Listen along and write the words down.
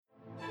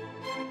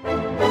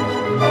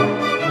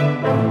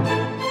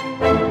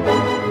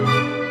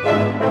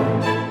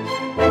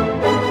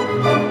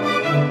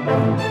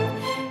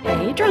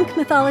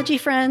mythology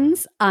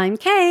friends. I'm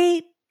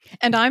Kate.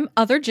 And I'm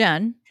Other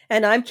Jen.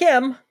 And I'm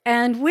Kim.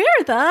 And we're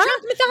the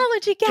Drunk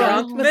Mythology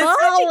Gals. Drunk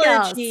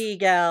Mythology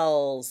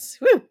Gals.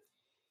 Woo!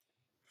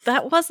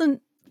 That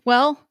wasn't,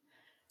 well,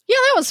 yeah,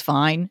 that was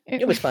fine.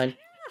 It was fun.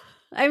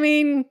 I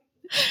mean,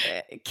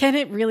 can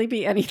it really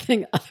be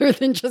anything other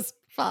than just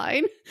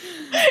fine?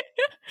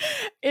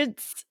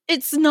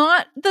 It's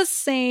not the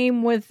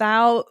same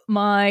without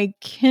my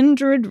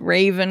kindred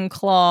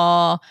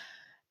Ravenclaw.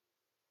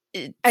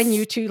 And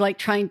you two like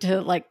trying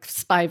to like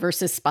spy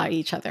versus spy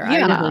each other.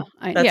 Yeah,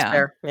 I know. That's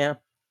fair. Yeah.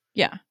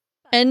 Yeah.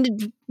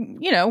 And,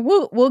 you know,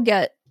 we'll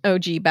get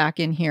OG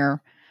back in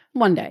here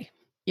one day.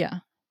 Yeah.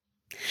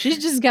 She's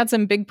just got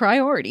some big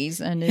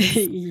priorities and it's,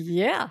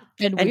 yeah.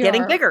 And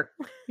getting bigger.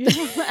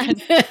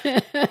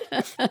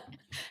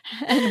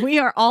 And we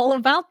are all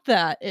about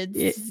that.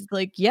 It's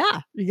like, yeah,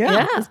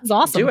 this is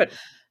awesome. Do it.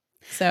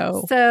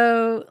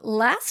 So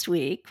last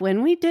week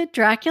when we did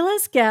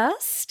Dracula's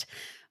Guest,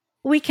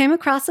 we came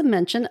across a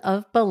mention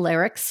of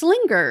Balearic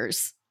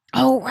Slingers.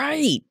 Oh,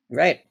 right.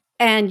 Right.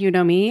 And you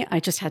know me, I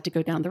just had to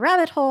go down the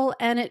rabbit hole.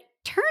 And it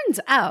turns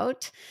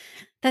out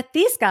that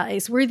these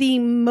guys were the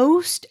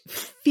most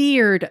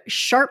feared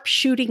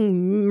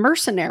sharpshooting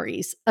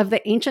mercenaries of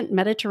the ancient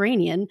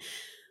Mediterranean,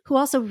 who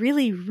also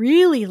really,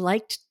 really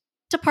liked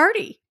to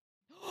party.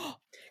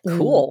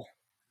 Cool.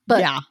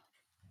 But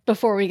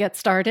before we get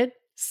started,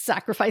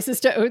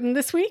 sacrifices to Odin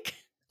this week.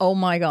 Oh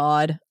my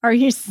God. Are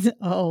you?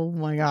 Oh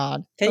my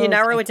God. Can you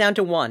narrow it down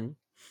to one?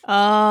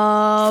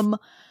 The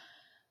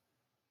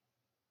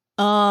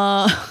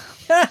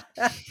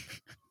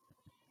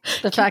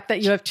fact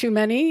that you have too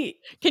many.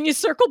 Can you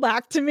circle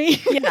back to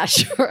me? Yeah,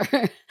 sure.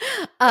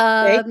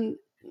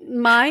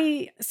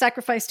 My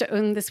sacrifice to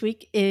Odin this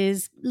week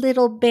is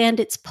Little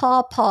Bandit's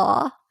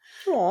Paw.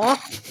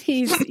 Aww.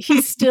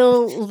 He's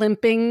still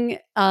limping.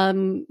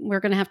 We're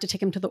going to have to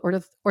take him to the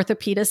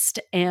orthopedist,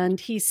 and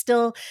he's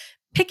still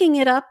picking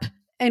it up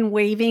and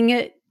waving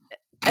it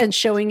and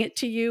showing it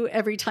to you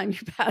every time you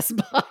pass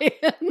by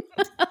him.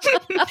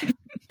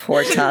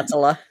 Poor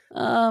Tatala.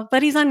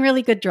 But he's on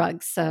really good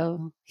drugs,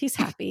 so he's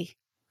happy.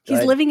 He's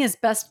Good. living his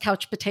best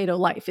couch potato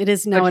life. It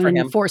is now an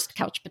enforced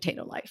couch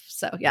potato life.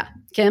 So yeah.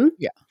 Kim?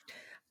 Yeah.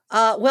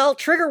 Well,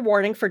 trigger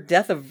warning for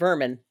death of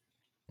vermin.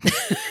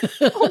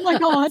 Oh my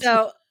God.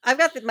 So I've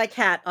got my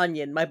cat,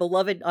 Onion, my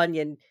beloved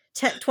Onion,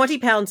 20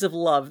 pounds of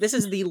love. This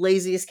is the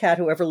laziest cat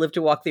who ever lived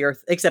to walk the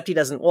earth, except he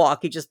doesn't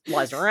walk. He just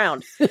lies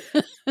around.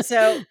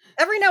 So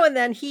every now and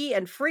then he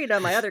and Frida,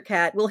 my other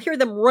cat, will hear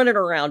them running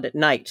around at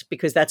night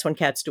because that's when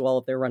cats do all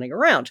of their running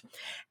around.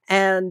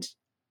 And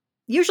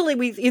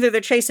usually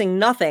they're chasing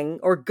nothing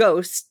or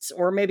ghosts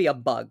or maybe a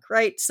bug,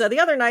 right? So the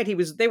other night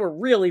they were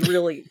really,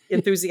 really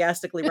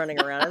enthusiastically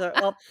running around. I thought,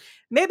 well,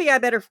 maybe I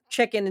better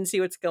check in and see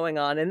what's going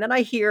on. And then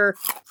I hear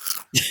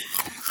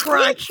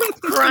crunch,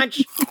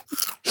 crunch,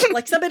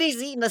 like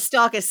somebody's eating a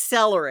stalk of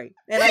celery.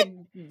 And I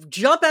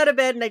jump out of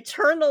bed and I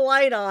turn the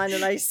light on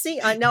and I see,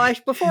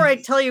 before I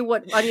tell you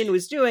what Onion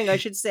was doing, I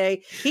should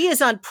say he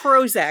is on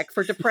Prozac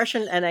for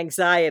depression and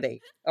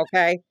anxiety.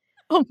 Okay.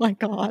 Oh my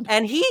God.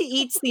 And he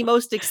eats the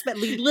most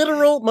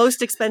literal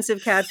most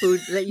expensive cat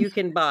food that you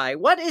can buy.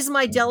 What is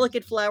my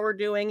delicate flower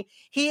doing?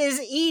 He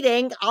is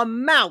eating a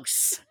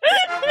mouse.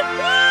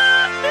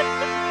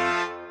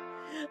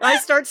 I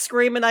start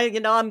screaming.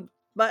 I'm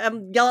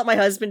yell at my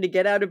husband to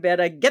get out of bed.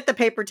 I get the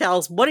paper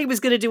towels. What he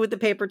was going to do with the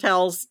paper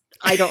towels,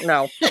 I don't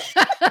know.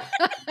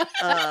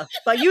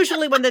 But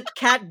usually when the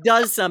cat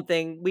does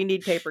something, we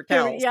need paper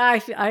towels. Yeah,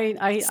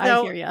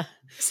 I hear you.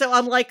 So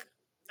I'm like,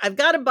 I've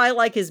got to buy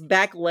like his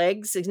back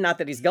legs. It's not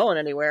that he's going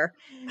anywhere.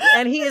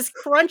 And he is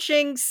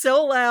crunching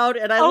so loud.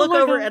 And I look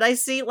over and I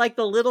see like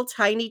the little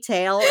tiny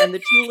tail and the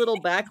two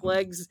little back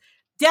legs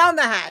down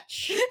the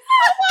hatch. Oh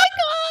my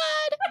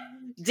God.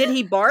 Did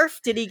he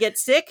barf? Did he get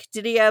sick?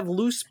 Did he have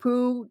loose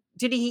poo?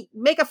 Did he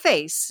make a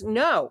face?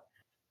 No.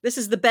 This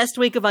is the best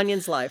week of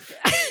Onion's life.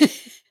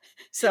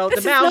 So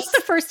this the mouse. It's not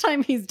the first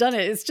time he's done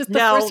it. It's just the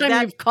first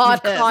time you've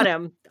caught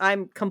him.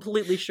 I'm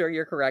completely sure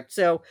you're correct.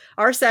 So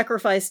our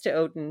sacrifice to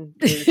Odin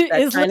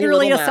is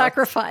literally a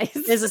sacrifice.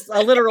 Is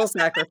a literal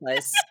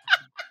sacrifice.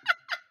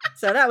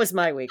 So that was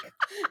my week.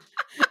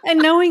 And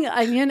knowing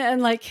Onion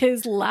and like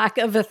his lack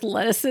of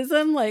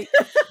athleticism, like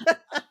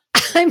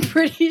I'm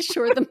pretty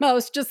sure the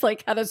mouse just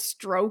like had a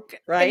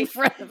stroke in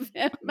front of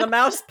him. The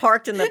mouse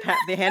parked in the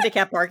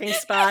handicap parking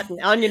spot, and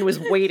Onion was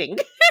waiting.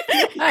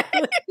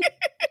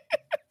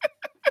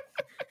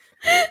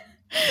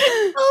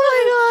 Oh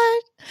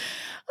my God.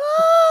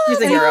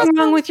 He's a hero. Anything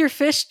wrong with your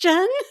fish,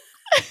 Jen?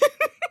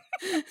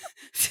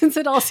 Since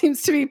it all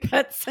seems to be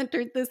pet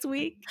centered this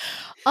week.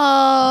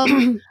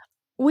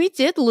 We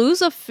did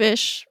lose a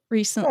fish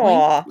recently.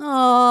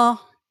 Aww.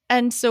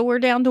 And so we're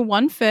down to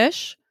one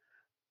fish.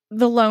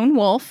 The lone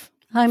wolf.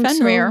 I'm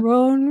Fenrir. so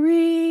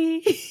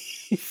lonely.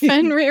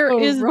 Fenrir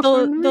is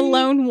the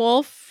lone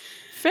wolf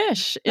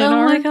fish in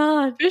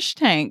our fish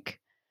tank.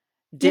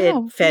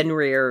 Did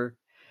Fenrir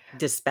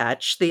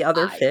dispatch the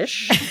other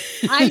fish?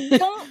 I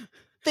don't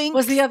think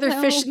Was the other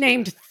fish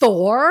named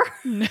Thor?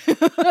 No.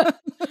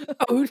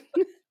 Odin?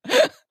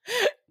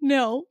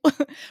 No,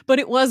 but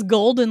it was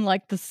golden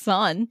like the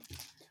sun.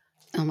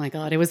 Oh my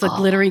God, it was a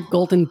glittery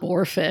golden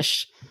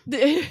boarfish.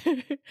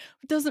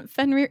 Doesn't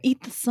Fenrir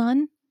eat the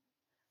sun?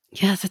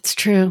 Yes, it's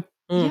true.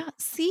 Yeah,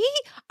 see?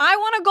 I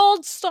want a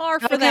gold star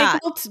for that.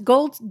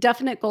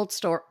 Definite gold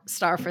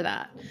star for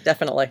that.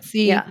 Definitely.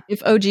 See,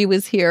 if OG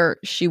was here,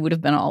 she would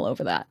have been all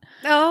over that.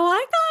 Oh,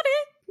 I got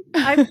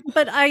it.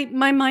 But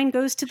my mind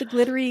goes to the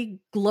glittery,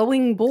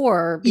 glowing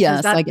boar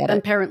because I get it.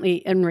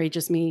 Apparently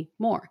enrages me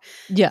more.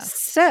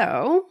 Yes.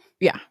 So,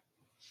 yeah.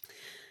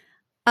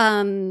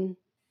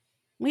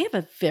 We have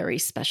a very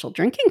special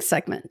drinking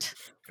segment.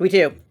 We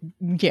do.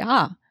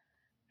 Yeah.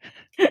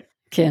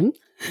 Kim?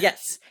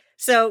 Yes.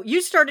 So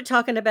you started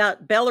talking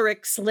about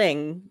Belleric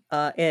Sling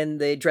in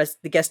the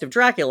Guest of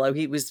Dracula.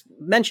 He was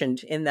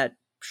mentioned in that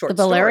short story.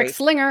 The Belleric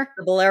Slinger.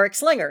 The Belleric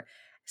Slinger.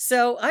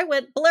 So I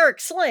went, Belleric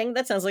Sling,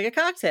 that sounds like a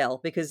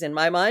cocktail, because in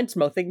my mind,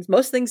 most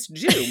things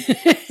do.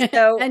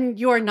 So, and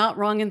you're not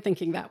wrong in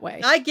thinking that way.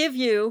 I give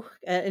you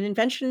an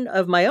invention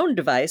of my own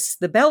device,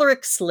 the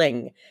Belleric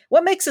Sling.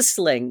 What makes a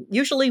sling?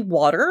 Usually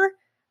water,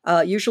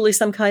 usually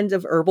some kind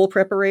of herbal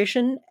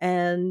preparation,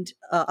 and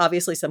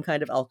obviously some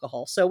kind of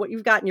alcohol. So what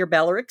you've got in your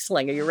Belleric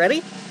Sling, are you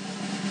ready?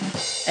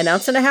 1.5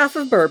 ounces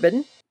of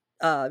bourbon,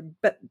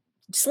 but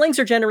slings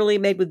are generally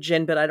made with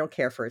gin, but I don't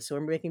care for it, so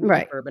we're making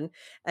with bourbon.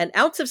 1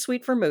 ounce of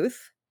sweet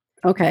vermouth.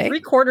 Okay.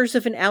 3/4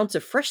 of an ounce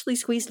of freshly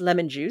squeezed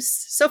lemon juice.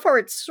 So far,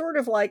 it's sort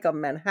of like a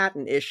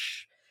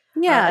Manhattan-ish.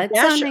 Yeah,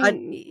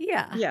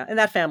 yeah, in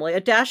that family.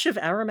 A dash of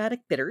aromatic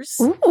bitters.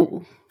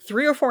 Ooh.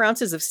 3 or 4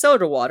 ounces of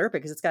soda water,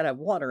 because it's got to have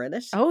water in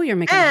it. Oh, you're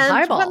making a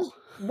highball.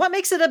 What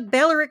makes it a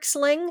Belleric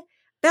Sling?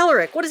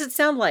 Belleric, what does it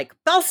sound like?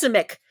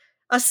 Balsamic.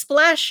 A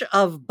splash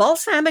of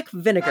balsamic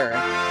vinegar.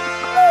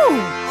 Oh,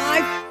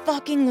 I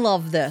fucking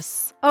love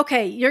this.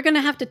 Okay, you're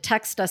gonna have to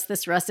text us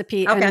this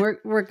recipe, and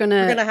we're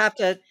gonna have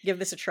to give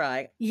this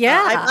I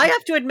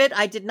have to admit,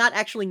 I did not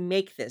actually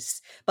make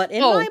this, but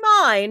in my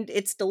mind,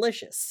 it's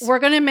delicious. We're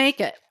gonna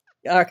make it.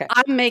 Okay,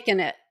 I'm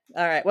making it.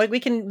 All right. Well, we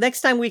can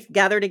next time we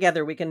gather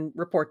together, we can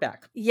report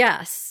back.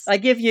 Yes, I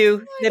give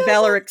you the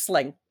Belleric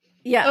Sling.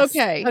 Yes.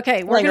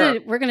 Okay.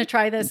 We're gonna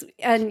try this,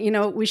 and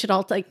we should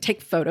all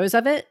take photos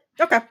of it.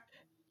 Okay.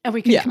 And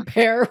we can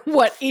compare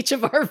what each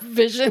of our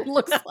vision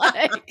looks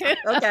like.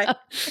 Okay.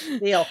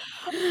 Deal.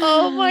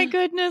 Oh my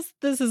goodness.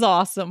 This is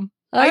awesome.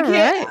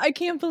 I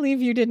can't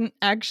believe you didn't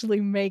actually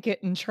make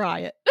it and try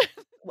it.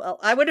 Well,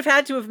 I would have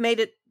had to have made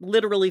it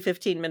literally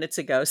 15 minutes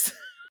ago. So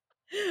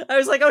I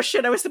was like, oh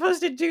shit, I was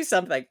supposed to do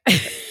something.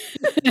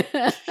 Shit,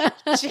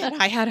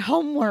 I had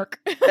homework.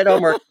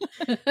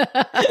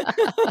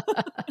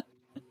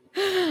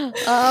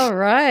 All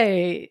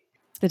right.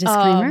 The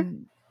disclaimer.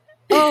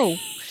 Oh,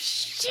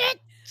 shit.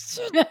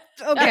 Okay.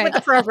 Back with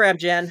the program,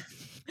 Jen.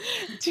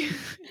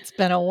 It's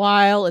been a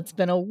while. It's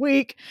been a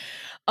week.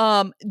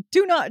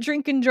 Do not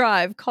drink and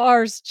drive.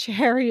 Cars,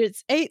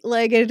 chariots,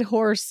 8-legged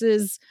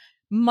horses,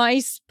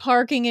 mice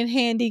parking in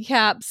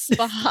handicap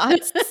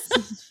spots,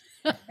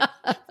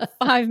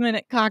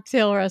 5-minute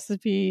cocktail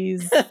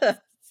recipes.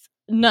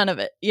 None of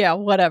it. Yeah,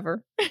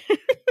 whatever.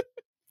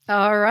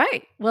 All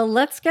right. Well,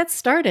 let's get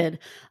started.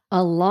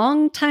 A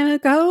long time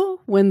ago,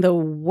 when the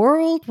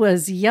world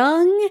was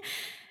young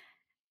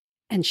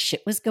and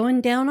shit was going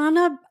down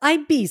on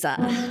Ibiza.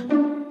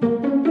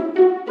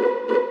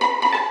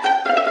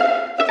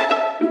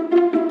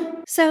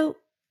 So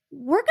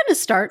we're going to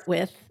start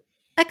with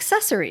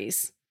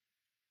accessories.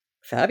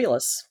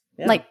 Fabulous.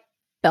 Yeah. Like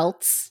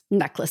belts,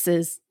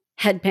 necklaces,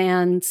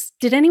 headbands.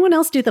 Did anyone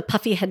else do the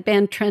puffy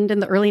headband trend in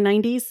the early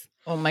 90s?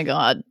 Oh my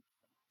God.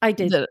 I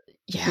did.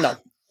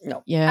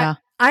 No. Yeah.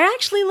 I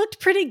actually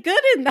looked pretty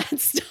good in that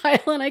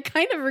style, and I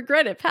kind of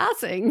regret it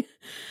passing.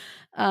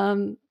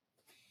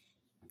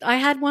 I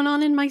had one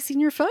on in my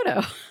senior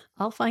photo.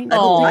 I'll find it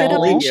up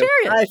and share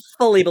it. I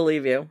fully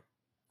believe you.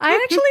 I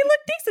actually look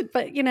decent,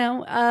 but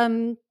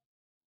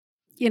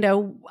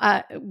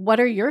what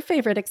are your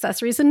favorite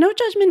accessories? And no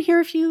judgment here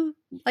if you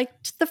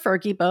liked the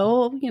Fergie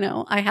bow.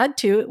 I had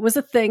to. It was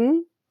a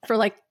thing for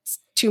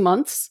 2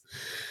 months.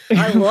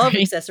 I love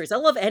accessories. I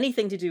love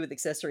anything to do with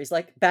accessories.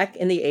 Like back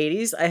in the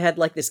 80s, I had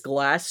this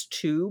glass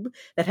tube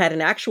that had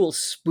an actual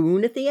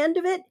spoon at the end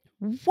of it.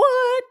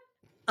 What?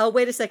 Oh,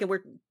 wait a second.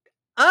 Leg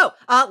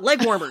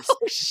warmers.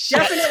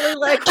 Definitely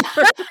leg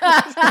warmers.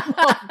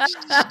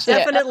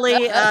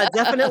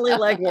 Definitely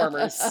leg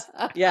warmers.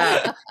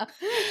 Yeah.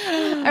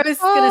 I was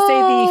going to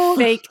say the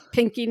fake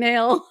pinky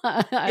nail.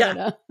 I don't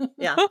know.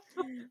 Yeah.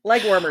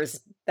 Leg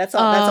warmers. That's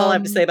all I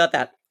have to say about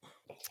that.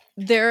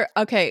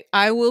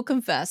 I will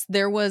confess,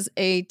 there was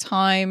a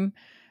time,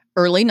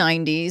 early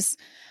 90s,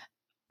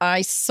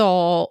 I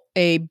saw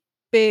a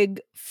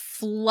big,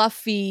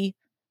 fluffy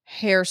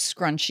hair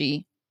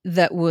scrunchie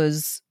that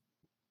was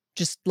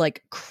just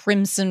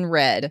crimson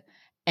red,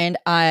 and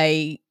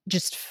I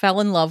just fell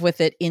in love with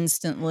it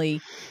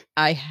instantly.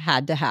 I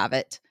had to have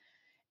it,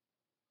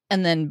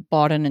 and then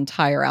bought an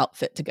entire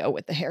outfit to go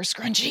with the hair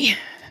scrunchie.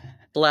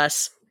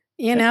 Bless.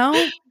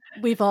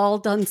 We've all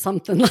done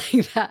something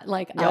like that.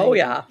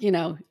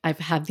 Yeah. I've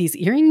had these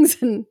earrings,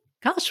 and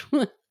gosh,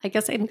 I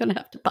guess I'm going to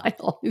have to buy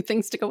all new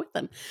things to go with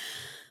them.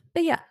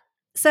 But yeah,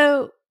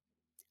 so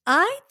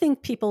I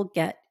think people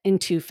get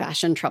into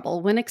fashion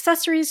trouble when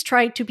accessories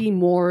try to be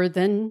more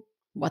than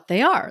what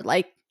they are,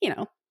 like,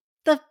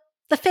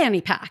 the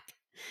fanny pack.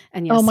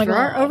 And yes, Oh my for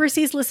our God.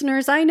 overseas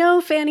listeners, I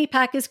know fanny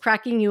pack is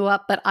cracking you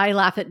up, but I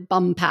laugh at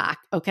bum pack,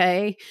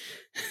 okay?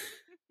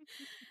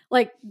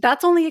 Like,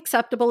 that's only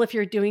acceptable if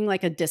you're doing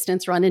like a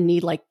distance run and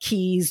need like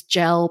keys,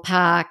 gel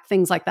pack,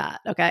 things like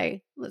that,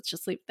 okay? Let's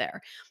just leave it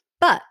there.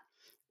 But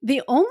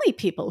the only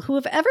people who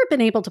have ever been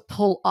able to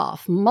pull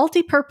off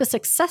multi-purpose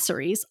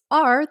accessories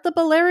are the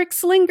Balearic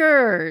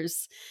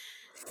Slingers.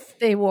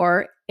 They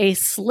wore a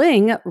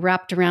sling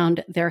wrapped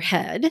around their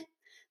head,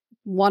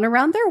 one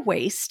around their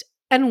waist,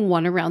 and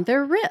one around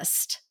their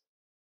wrist.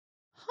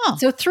 Huh.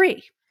 So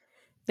 3.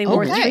 They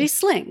wore Okay. 3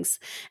 slings.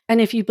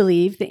 And if you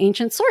believe the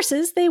ancient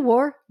sources, they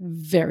wore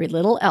very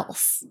little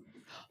else.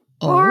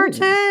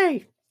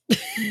 Arte!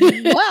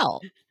 Well.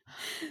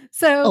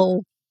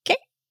 So Okay.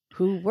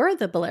 who were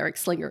the Balearic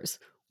Slingers?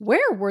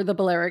 Where were the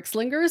Balearic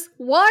Slingers?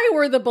 Why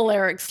were the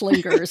Balearic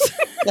Slingers?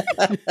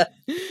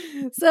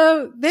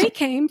 So they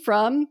came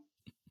from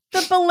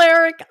the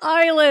Balearic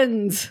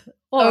Islands,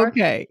 or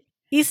Okay.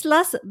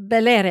 Islas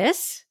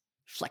Baleares.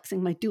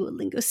 Flexing my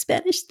Duolingo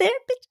Spanish there,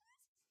 bitch.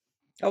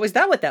 Oh, is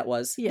that what that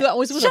was? Yeah. That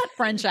was with a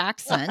French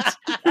accent.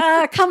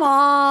 Come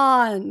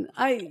on.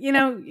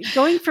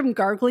 Going from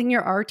gargling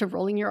your R to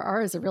rolling your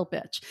R is a real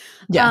bitch.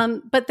 Yeah.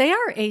 But they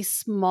are a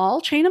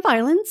small chain of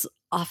islands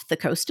off the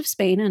coast of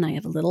Spain, and I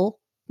have a little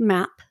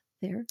map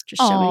there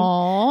just showing.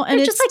 Oh, and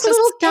They're it's just like to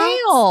little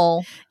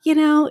dots.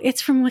 scale.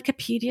 It's from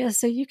Wikipedia,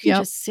 so you can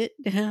just sit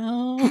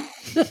down.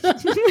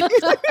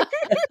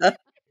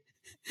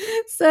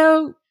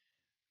 So,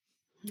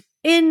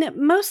 in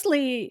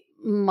mostly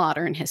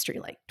modern history,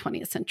 like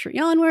 20th century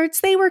onwards,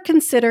 they were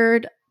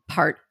considered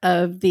part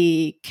of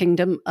the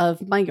Kingdom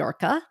of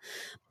Mallorca.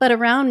 But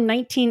around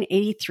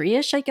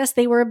 1983-ish, I guess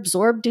they were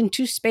absorbed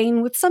into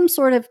Spain with some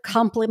sort of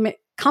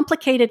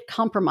complicated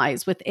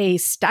compromise with a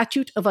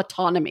statute of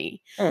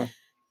autonomy.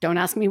 Don't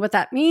ask me what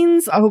that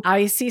means. Oh.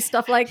 I see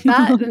stuff like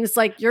that, and it's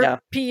like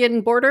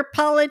European border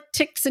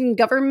politics and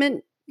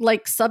government,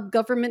 like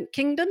sub-government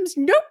kingdoms.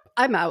 Nope,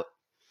 I'm out.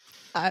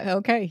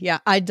 Okay. Yeah.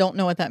 I don't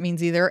know what that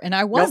means either. And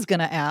I was going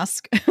to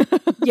ask.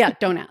 Yeah,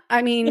 don't ask.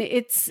 I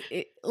mean,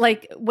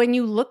 like when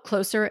you look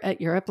closer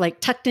at Europe, like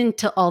tucked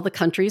into all the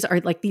countries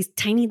are like these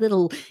tiny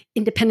little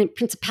independent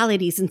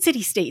principalities and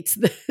city-states.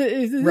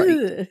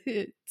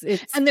 Right.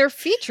 And they're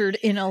featured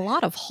in a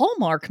lot of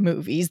Hallmark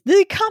movies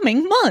the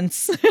coming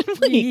months and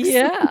weeks.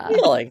 Yeah.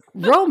 Really?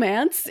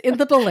 Romance in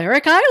the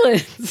Balearic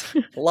Islands.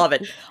 Love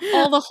it.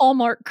 All the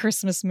Hallmark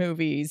Christmas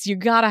movies. You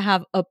got to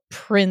have a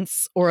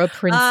prince or a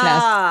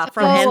princess.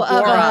 From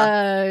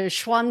Andorra.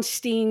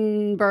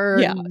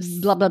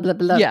 Schwansteinberg, blah, blah, blah,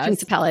 blah,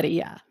 principality.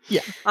 Yeah.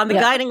 On The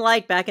Guiding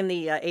Light back in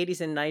the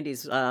 80s and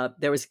 90s,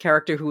 there was a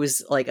character who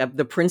was like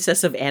the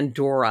Princess of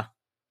Andorra.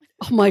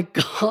 Oh my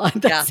God.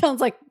 That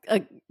sounds like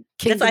a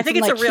kingdom. I think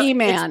it's like a real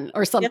He-Man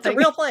or something. It's a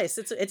real place.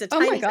 It's a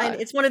tiny,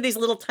 it's one of these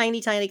little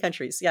tiny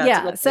countries. Yeah.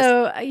 Yeah.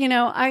 So,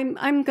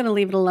 I'm going to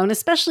leave it alone,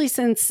 especially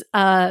since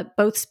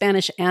both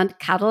Spanish and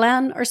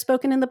Catalan are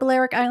spoken in the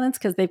Balearic Islands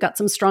because they've got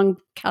some strong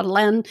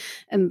Catalan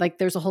and like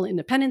there's a whole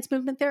independence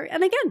movement there.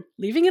 And again,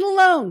 leaving it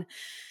alone.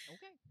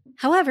 Okay.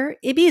 However,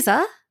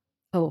 Ibiza,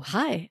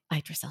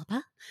 Idris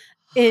Elba,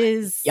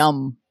 is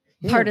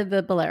part of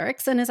the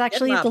Balearics and is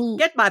actually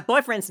get my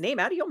boyfriend's name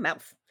out of your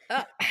mouth.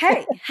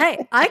 Hey,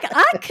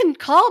 I can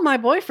call my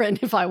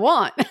boyfriend if I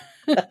want.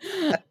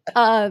 It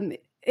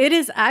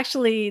is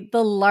actually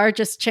the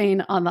largest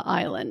chain on the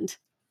island.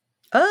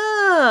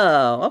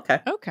 Oh,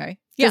 okay. Okay.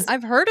 Yeah,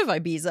 I've heard of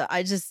Ibiza.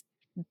 I just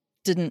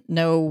didn't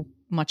know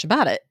much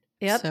about it.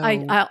 Yep.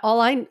 So.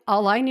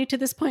 All I knew to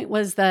this point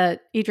was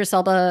that Idris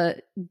Elba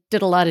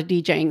did a lot of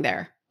DJing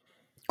there.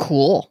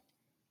 Cool.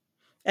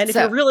 And if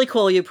you're really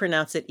cool, you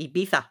pronounce it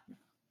Ibiza.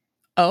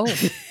 Oh,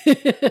 which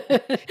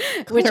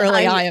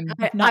clearly I'm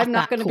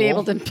not going to be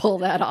able to pull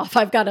that off.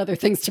 I've got other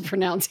things to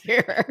pronounce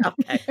here.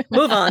 Okay,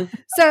 move on.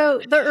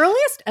 So the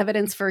earliest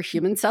evidence for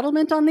human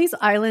settlement on these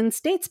islands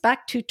dates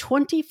back to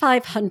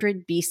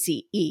 2500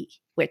 BCE,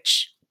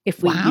 which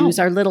if we use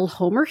our little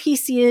Homer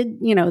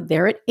Hesiod,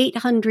 they're at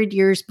 800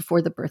 years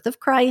before the birth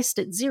of Christ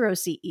at 0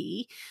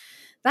 CE.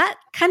 That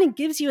kind of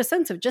gives you a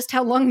sense of just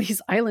how long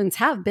these islands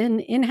have been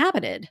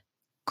inhabited.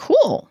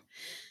 Cool.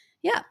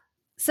 Yeah.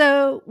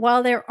 So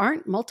while there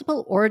aren't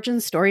multiple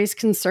origin stories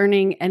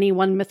concerning any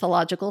one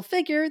mythological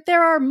figure,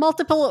 there are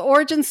multiple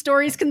origin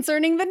stories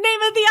concerning the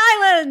name of the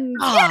island.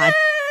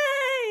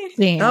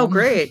 Yay! Damn. Oh,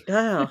 great.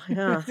 Oh,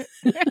 yeah.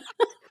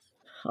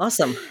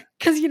 Awesome.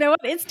 Because you know what?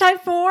 It's time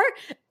for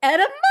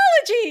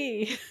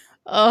etymology.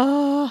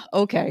 Oh,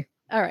 okay.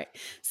 All right.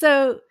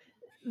 So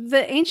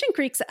the ancient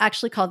Greeks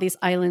actually called these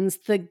islands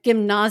the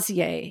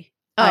Gymnasiae.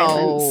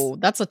 Oh,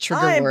 that's a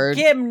trigger word.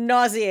 I'm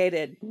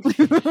nauseated.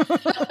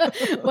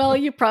 Well,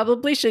 you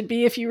probably should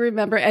be if you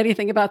remember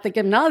anything about the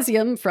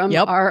gymnasium from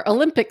our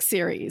Olympic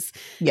series.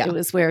 Yeah. It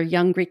was where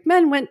young Greek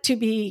men went to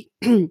be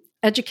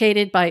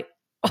educated by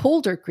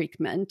older Greek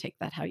men, take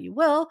that how you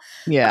will.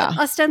 Yeah. But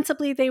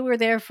ostensibly, they were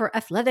there for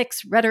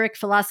athletics, rhetoric,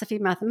 philosophy,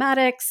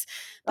 mathematics.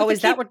 But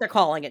is that what they're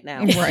calling it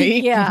now?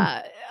 Right.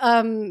 Yeah.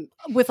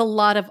 With a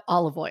lot of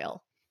olive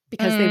oil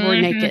because they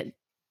were naked.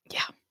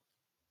 Yeah.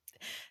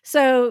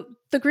 So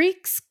the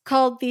Greeks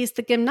called these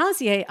the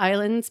Gymnasiae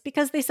Islands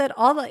because they said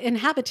all the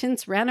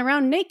inhabitants ran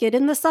around naked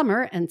in the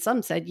summer, and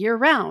some said year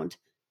round.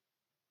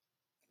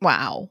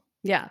 Wow.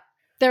 Yeah.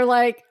 They're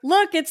like,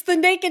 look, it's the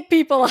naked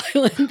people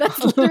island.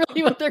 That's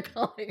literally what they're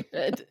calling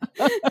it.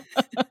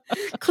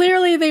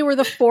 Clearly, they were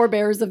the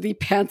forebears of the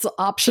pants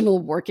optional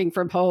working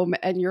from home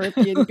and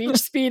European beach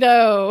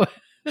Speedo.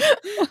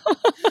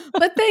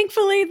 But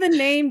thankfully, the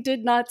name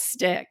did not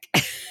stick.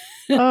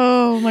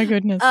 Oh, my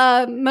goodness.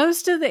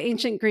 Most of the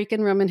ancient Greek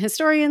and Roman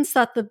historians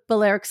thought the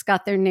Balearics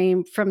got their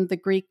name from the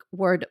Greek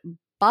word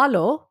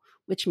balo,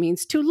 which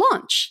means to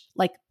launch,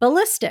 like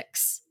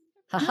ballistics.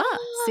 Haha,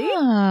 see?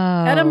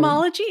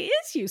 Etymology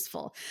is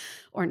useful.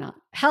 Or not.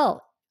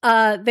 Hell,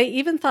 they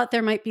even thought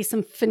there might be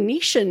some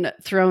Phoenician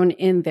thrown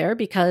in there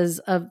because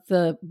of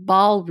the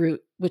bal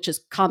root, which is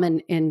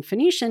common in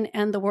Phoenician,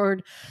 and the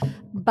word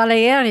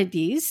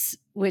Balearides,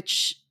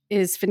 which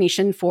is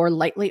Phoenician for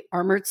lightly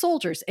armored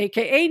soldiers,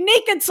 aka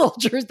naked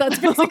soldiers. That's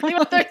basically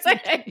what they're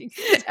saying.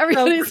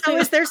 So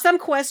is there some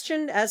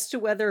question as to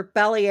whether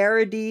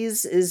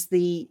Balearides is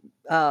the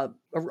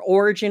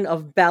origin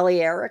of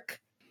Balearic?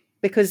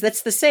 Because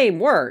that's the same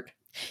word.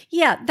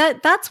 Yeah,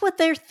 that's what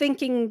they're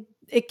thinking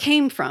it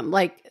came from.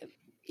 Like,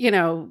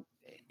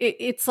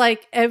 it's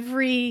like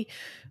every,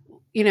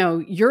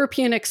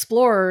 European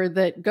explorer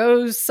that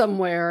goes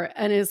somewhere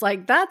and is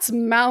like, that's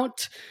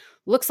Mount,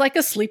 looks like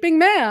a sleeping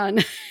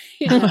man.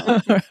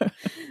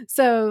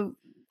 So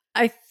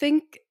I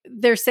think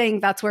they're saying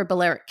that's where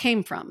Balearic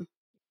came from.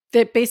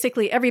 That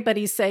basically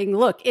everybody's saying,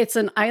 look, it's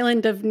an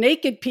island of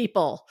naked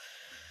people.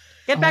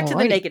 Get back to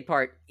the naked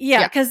part.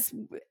 Yeah, because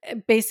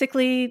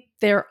basically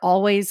they're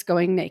always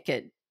going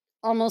naked.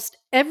 Almost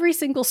every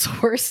single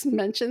source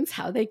mentions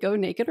how they go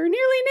naked or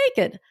nearly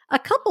naked. A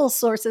couple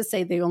sources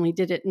say they only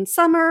did it in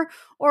summer,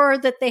 or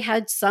that they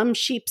had some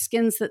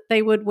sheepskins that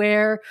they would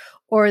wear,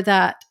 or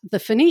that the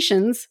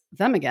Phoenicians,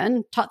 them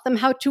again, taught them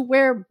how to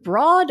wear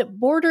broad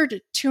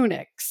bordered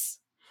tunics.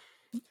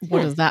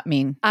 What does that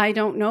mean? I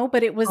don't know,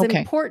 but it was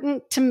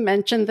important to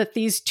mention that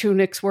these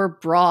tunics were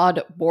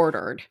broad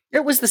bordered.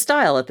 It was the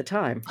style at the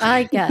time.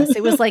 I guess.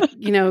 It was like,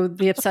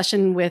 the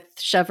obsession with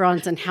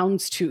chevrons and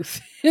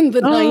houndstooth in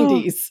the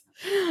 90s.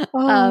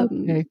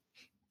 Okay.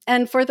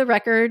 And for the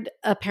record,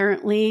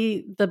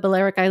 apparently the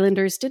Balearic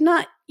Islanders did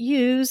not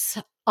use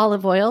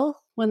olive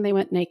oil when they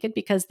went naked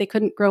because they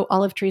couldn't grow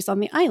olive trees on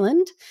the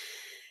island.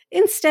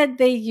 Instead,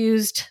 they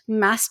used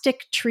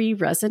mastic tree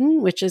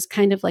resin, which is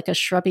kind of like a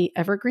shrubby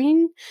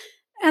evergreen,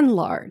 and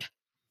lard.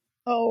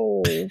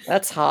 Oh,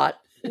 that's hot.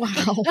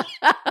 Wow.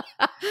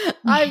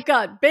 I've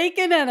got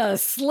bacon and a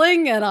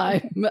sling and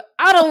I'm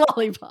out of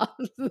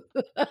lollipops.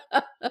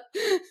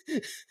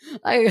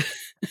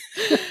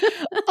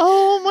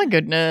 Oh my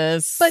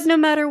goodness. But no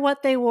matter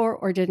what they wore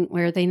or didn't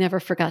wear, they never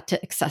forgot to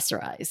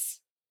accessorize.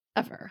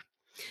 Ever.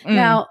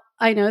 Now,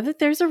 I know that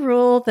there's a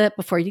rule that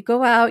before you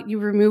go out, you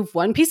remove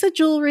one piece of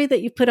jewelry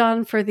that you put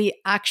on for the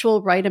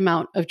actual right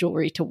amount of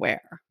jewelry to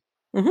wear.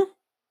 Mm-hmm.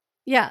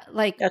 Yeah,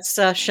 like... That's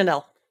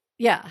Chanel.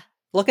 Yeah.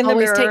 Look in the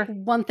mirror. Always take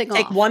one thing off.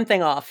 Take one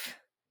thing off.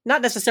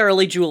 Not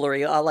necessarily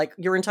jewelry, like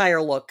your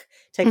entire look.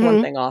 Take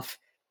one thing off.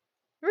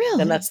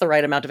 Really? And that's the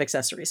right amount of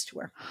accessories to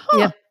wear. Huh.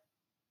 Yeah.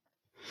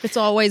 It's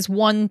always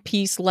one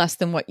piece less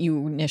than what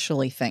you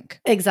initially think.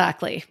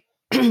 Exactly.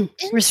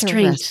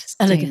 Restraint,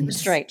 elegance.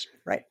 Restraint,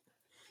 right.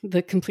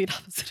 The complete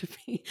opposite of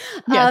me.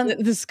 Yeah,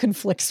 this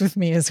conflicts with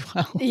me as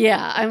well.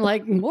 Yeah, I'm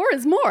like, more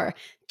is more.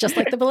 Just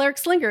like the Balearic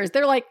Slingers.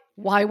 They're like,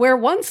 why wear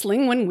one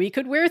sling when we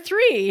could wear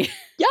three?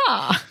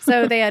 Yeah.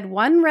 So they had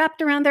one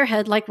wrapped around their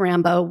head like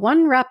Rambo,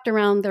 one wrapped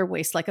around their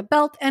waist like a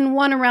belt, and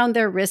one around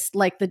their wrist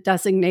like the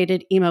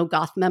designated emo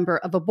goth member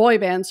of a boy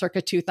band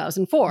circa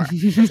 2004.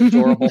 That's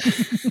adorable.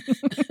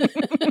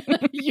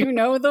 You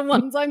know the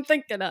ones I'm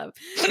thinking of.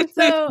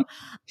 So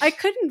I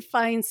couldn't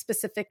find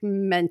specific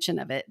mention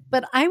of it,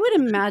 but I would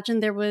imagine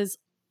there was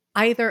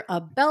either a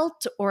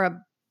belt or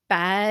a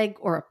bag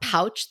or a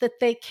pouch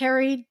that they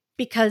carried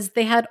because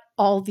they had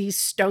all these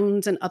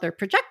stones and other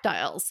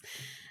projectiles.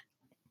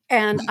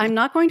 And I'm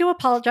not going to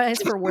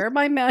apologize for where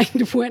my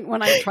mind went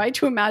when I tried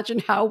to imagine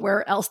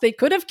where else they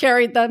could have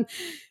carried them.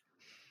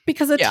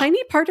 Because a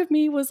tiny part of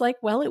me was like,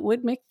 well, it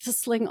would make the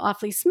sling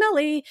awfully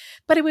smelly,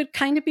 but it would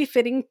kind of be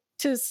fitting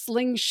to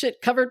sling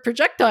shit-covered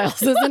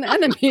projectiles as an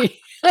enemy.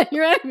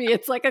 Your enemy.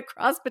 It's like a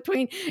cross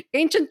between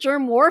ancient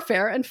germ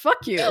warfare and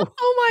fuck you.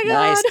 Oh my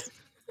God. Nice.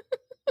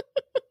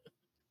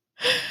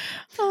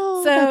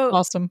 Oh, So that's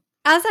awesome.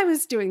 As I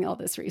was doing all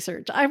this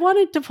research, I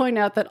wanted to point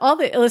out that all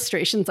the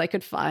illustrations I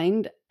could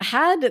find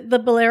had the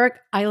Balearic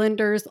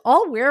Islanders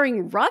all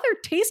wearing rather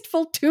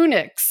tasteful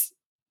tunics.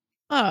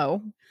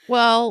 Oh,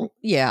 well,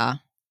 yeah.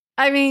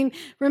 I mean,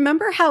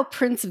 remember how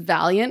Prince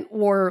Valiant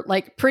wore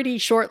like pretty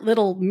short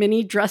little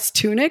mini dress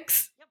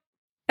tunics?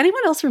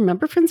 anyone else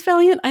remember Prince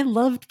Valiant? I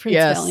loved Prince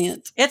Yes.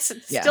 Valiant. It's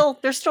Yeah. still,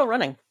 they're still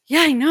running.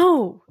 Yeah, I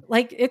know.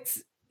 Like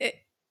it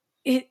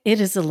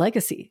is a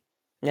legacy.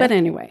 Yeah. But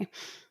anyway,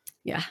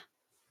 yeah.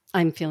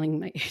 I'm feeling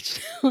my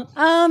age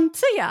now.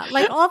 So yeah,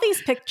 like all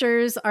these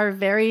pictures are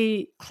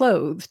very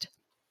clothed.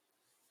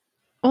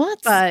 Well,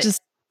 that's But-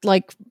 just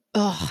like,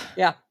 oh,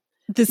 Yeah.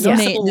 this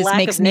Noticeable this lack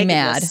makes of me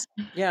mad. nakedness.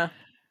 Yeah.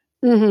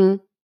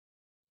 Mm-hmm.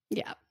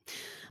 Yeah.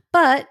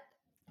 But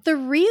the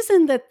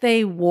reason that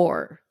they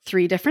wore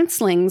 3 different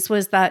slings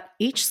was that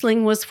each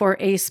sling was for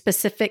a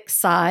specific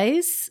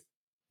size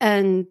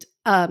and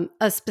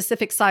a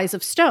specific size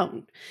of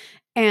stone.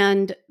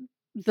 And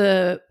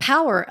the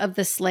power of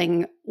the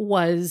sling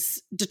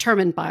was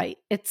determined by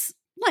its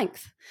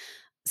length.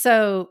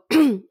 So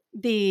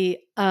the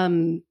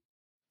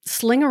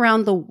sling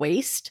around the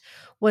waist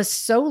was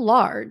so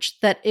large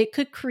that it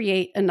could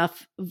create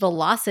enough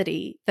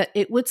velocity that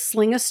it would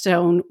sling a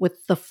stone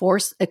with the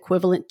force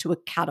equivalent to a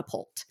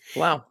catapult.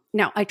 Wow.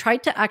 Now, I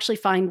tried to actually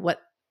find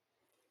what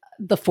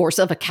the force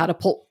of a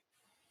catapult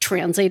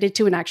translated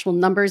to in actual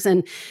numbers.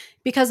 And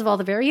because of all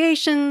the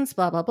variations,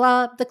 blah, blah,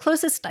 blah, the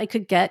closest I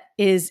could get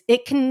is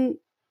it can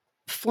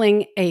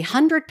fling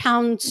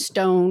 100-pound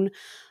stone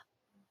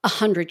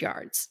 100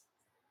 yards.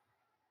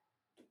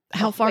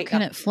 How far Wait,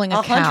 can it fling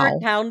a cow?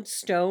 100-pound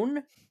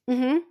stone?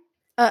 Mm-hmm.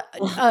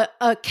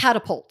 A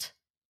catapult.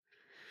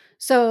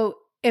 So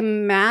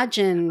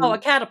imagine. Oh, a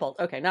catapult.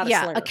 Okay, not a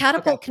slinger. A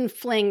catapult Okay. can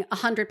fling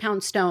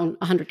 100-pound stone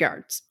 100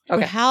 yards. But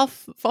Okay. how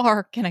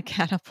far can a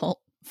catapult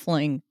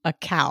fling a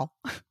cow?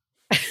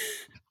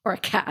 Or a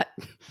cat.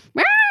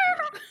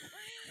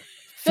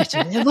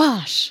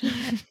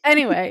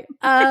 Anyway,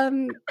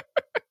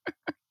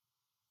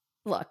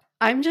 look,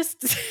 I'm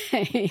just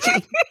saying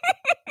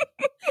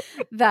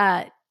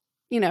that,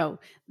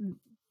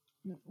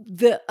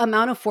 the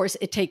amount of force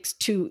it takes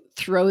to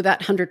throw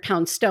that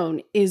 100-pound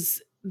stone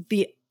is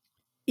the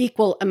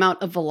equal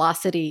amount of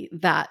velocity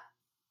that,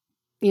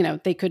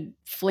 they could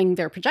fling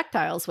their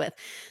projectiles with.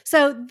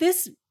 So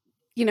this,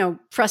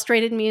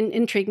 frustrated me and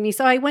intrigued me.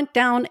 So I went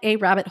down a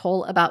rabbit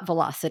hole about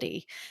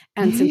velocity.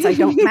 And since I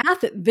don't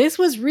math, this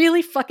was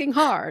really fucking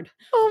hard.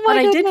 Oh my But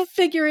I did goodness.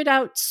 figure it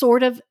out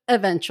sort of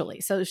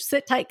eventually. So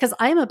sit tight because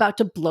I am about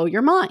to blow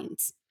your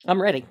minds. I'm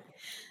ready.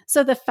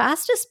 So the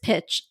fastest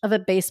pitch of a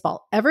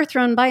baseball ever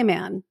thrown by a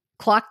man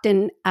clocked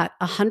in at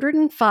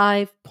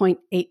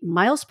 105.8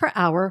 miles per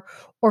hour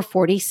or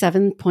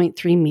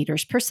 47.3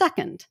 meters per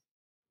second.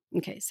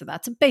 Okay, so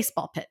that's a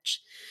baseball pitch.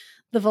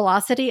 The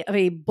velocity of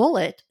a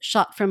bullet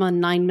shot from a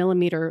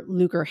 9mm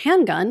Luger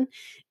handgun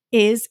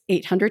is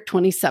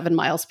 827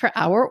 miles per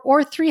hour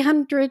or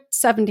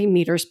 370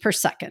 meters per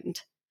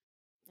second.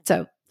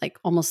 So like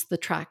almost a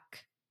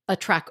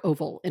track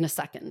oval in a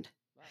second.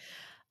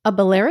 A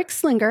Balearic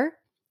slinger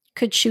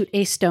could shoot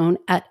a stone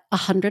at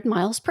 100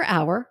 miles per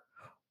hour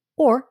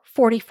or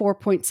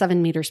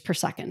 44.7 meters per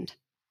second.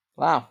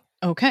 Wow.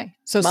 Okay.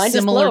 So Mind is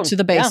similar blown. to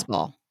the Yeah.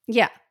 baseball.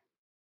 Yeah.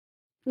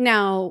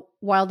 Now,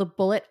 while the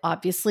bullet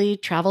obviously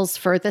travels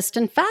furthest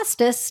and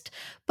fastest,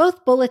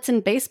 both bullets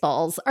and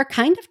baseballs are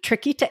kind of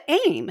tricky to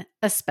aim,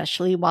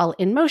 especially while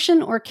in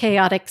motion or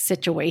chaotic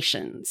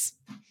situations.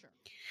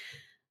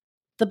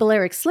 The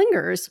Balearic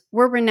slingers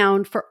were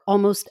renowned for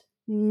almost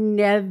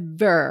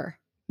never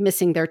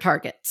missing their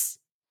targets.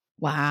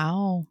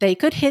 Wow. They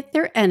could hit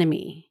their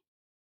enemy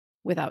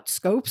without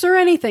scopes or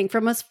anything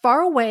from as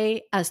far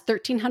away as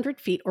 1,300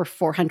 feet or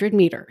 400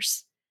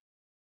 meters.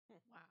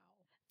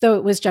 Though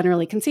it was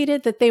generally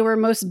conceded that they were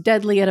most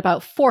deadly at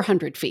about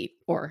 400 feet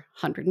or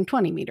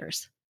 120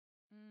 meters.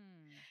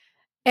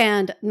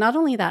 And not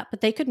only that, but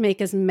they could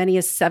make as many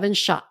as 7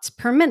 shots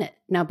per minute.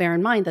 Now, bear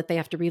in mind that they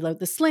have to reload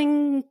the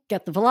sling,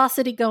 get the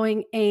velocity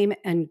going, aim,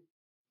 and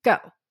go.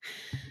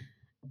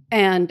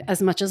 And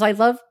as much as I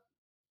love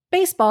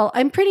baseball,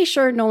 I'm pretty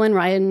sure Nolan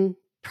Ryan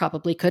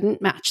probably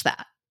couldn't match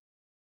that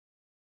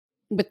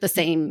with the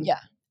same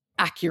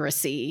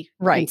accuracy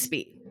and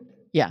speed.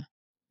 Yeah.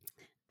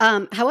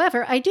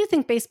 However, I do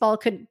think baseball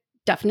could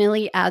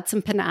definitely add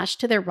some panache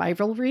to their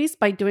rivalries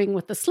by doing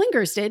what the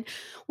Slingers did,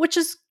 which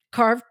is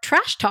carve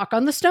trash talk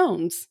on the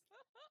stones.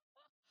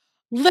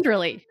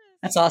 Literally.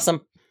 That's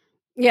awesome.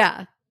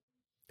 Yeah.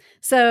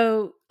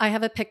 So I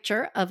have a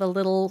picture of a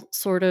little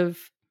sort of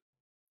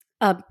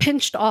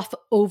pinched off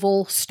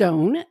oval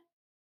stone.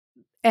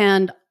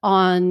 And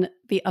on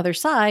the other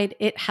side,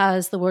 it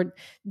has the word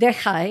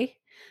dejai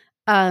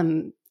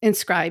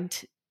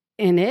inscribed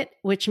in it,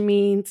 which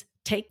means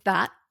take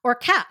that or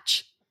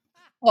catch.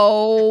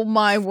 Oh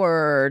my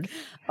word.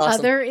 Awesome.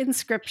 Other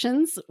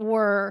inscriptions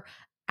were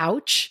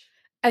ouch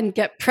and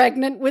get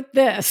pregnant with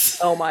this.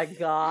 Oh my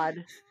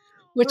God.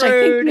 Which I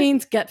think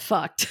means get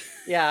fucked.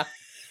 Yeah.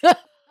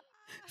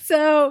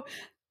 So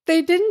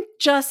they didn't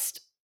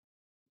just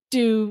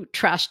do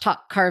trash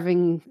talk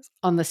carving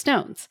on the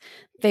stones.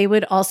 They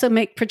would also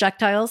make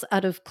projectiles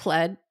out of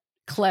clay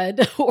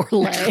or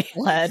lead.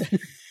 Lead.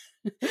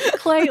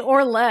 Clay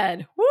or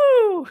lead.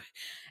 Woo!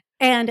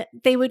 And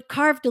they would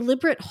carve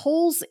deliberate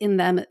holes in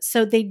them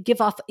so they'd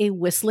give off a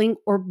whistling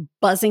or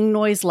buzzing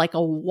noise like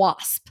a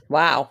wasp.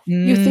 Wow.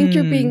 You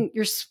think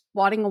you're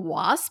swatting a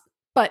wasp,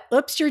 but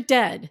oops, you're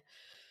dead.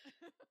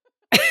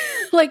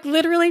 Like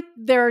literally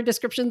there are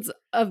descriptions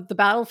of the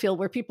battlefield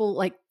where people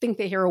like think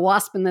they hear a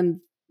wasp and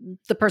then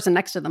the person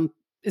next to them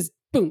is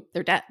boom,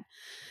 they're dead.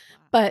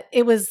 But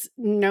it was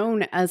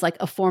known as like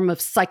a form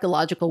of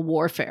psychological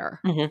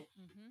warfare. Mhm.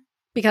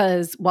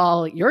 Because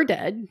while you're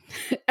dead,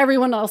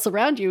 everyone else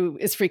around you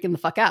is freaking the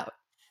fuck out.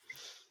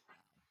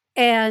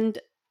 And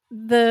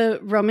the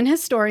Roman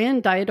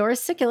historian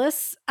Diodorus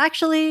Siculus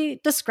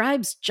actually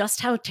describes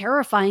just how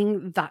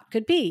terrifying that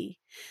could be.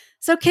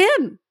 So,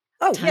 Kim,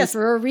 time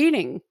for a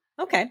reading.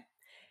 Okay.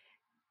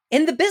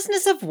 In the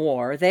business of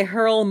war, they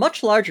hurl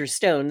much larger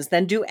stones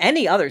than do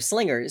any other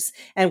slingers,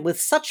 and with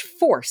such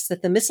force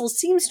that the missile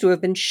seems to have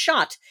been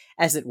shot,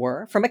 as it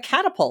were, from a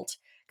catapult.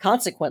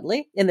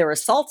 Consequently, in their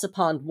assaults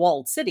upon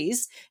walled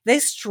cities, they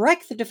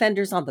strike the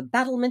defenders on the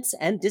battlements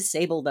and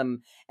disable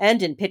them,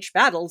 and in pitched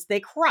battles they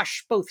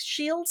crush both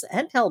shields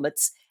and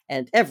helmets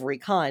and every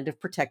kind of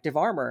protective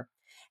armor.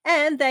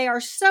 And they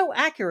are so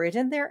accurate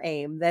in their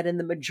aim that in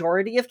the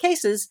majority of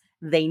cases,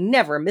 they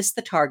never miss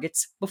the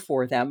targets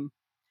before them.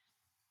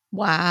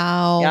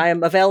 Wow. Yeah, I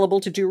am available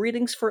to do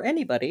readings for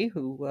anybody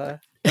who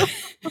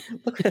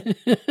look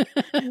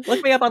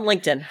me up on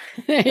LinkedIn.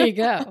 There you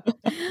go.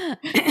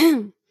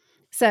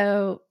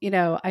 So,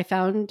 I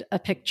found a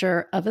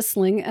picture of a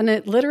sling and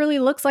it literally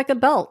looks like a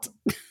belt.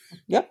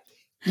 Yep.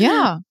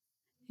 Yeah.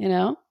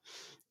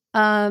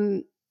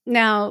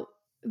 Now,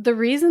 the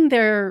reason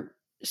they're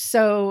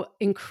so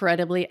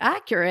incredibly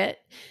accurate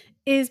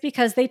is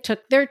because they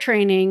took their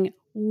training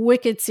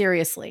wicked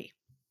seriously,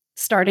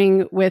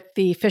 starting with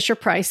the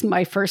Fisher-Price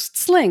My First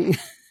Sling.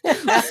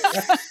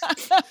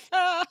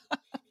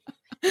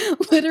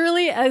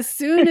 Literally, as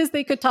soon as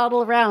they could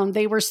toddle around,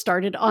 they were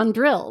started on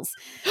drills.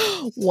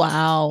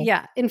 Wow.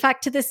 Yeah. In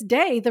fact, to this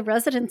day, the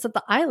residents of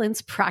the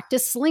islands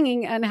practice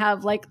slinging and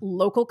have like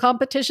local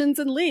competitions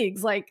and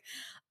leagues. Like,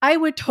 I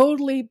would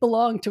totally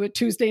belong to a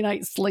Tuesday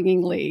night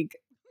slinging league.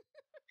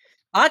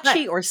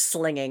 Bocce or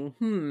slinging?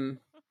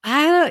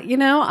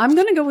 I'm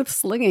going to go with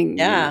slinging.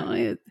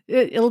 Yeah.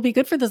 It'll be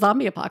good for the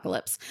zombie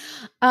apocalypse.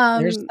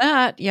 There's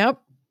that. Yep.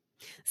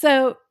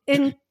 So,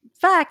 in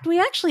fact, we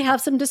actually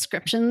have some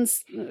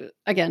descriptions,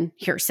 again,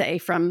 hearsay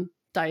from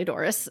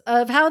Diodorus,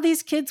 of how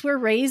these kids were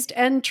raised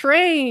and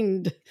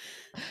trained.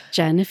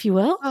 Jen, if you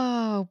will.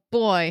 Oh,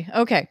 boy.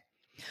 Okay.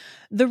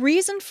 The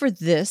reason for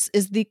this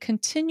is the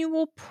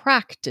continual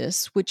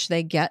practice which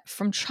they get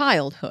from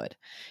childhood,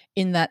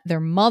 in that their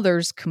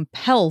mothers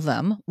compel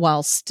them,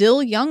 while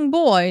still young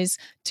boys,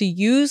 to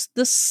use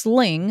the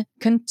sling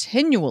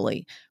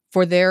continually,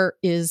 for there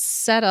is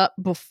set up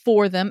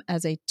before them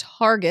as a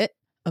target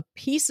a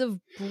piece of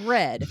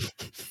bread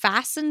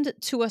fastened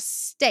to a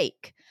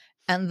stake,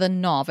 and the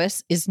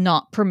novice is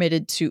not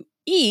permitted to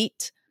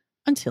eat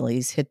until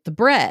he's hit the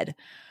bread,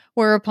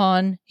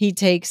 whereupon he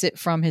takes it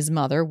from his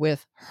mother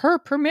with her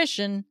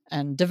permission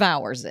and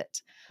devours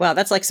it. Wow,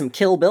 that's like some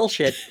Kill Bill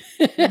shit.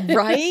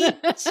 Right?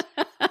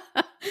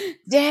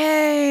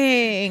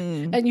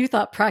 Dang. And you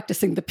thought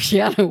practicing the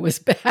piano was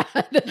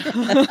bad.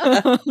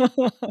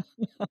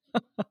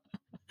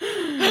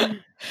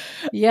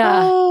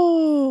 Yeah.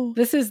 Oh.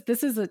 This is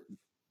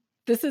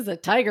a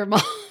tiger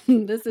mom.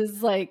 This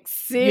is like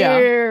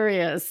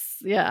serious.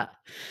 Yeah.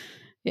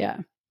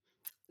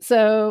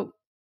 So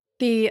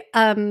the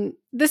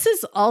this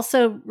is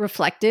also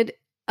reflected,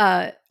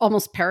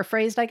 almost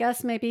paraphrased, I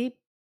guess, maybe,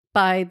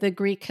 by the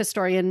Greek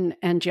historian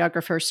and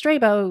geographer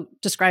Strabo,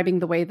 describing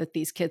the way that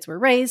these kids were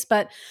raised.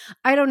 But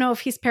I don't know if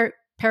he's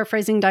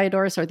paraphrasing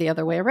Diodorus or the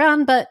other way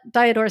around, but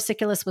Diodorus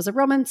Siculus was a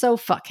Roman, so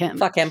fuck him.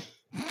 Fuck him.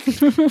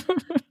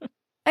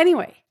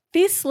 Anyway,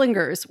 these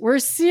slingers were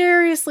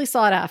seriously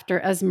sought after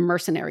as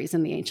mercenaries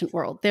in the ancient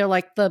world. They're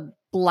like the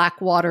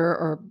Blackwater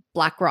or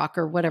BlackRock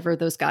or whatever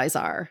those guys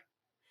are.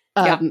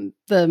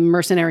 The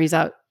mercenaries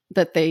out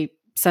that they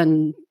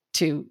send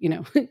to,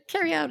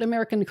 carry out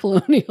American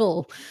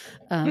colonial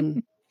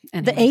and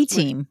the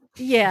A-team.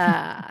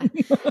 Yeah.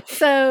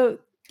 So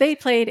they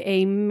played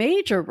a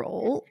major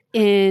role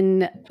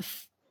in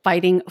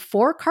fighting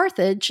for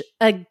Carthage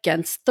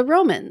against the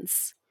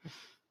Romans.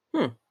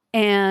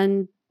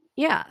 And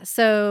yeah,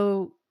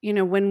 so,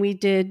 when we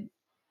did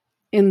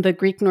in the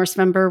Greek Norse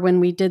Member, when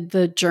we did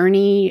the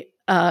journey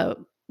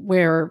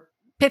where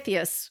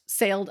Pythias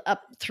sailed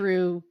up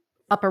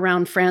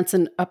around France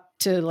and up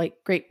to like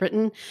Great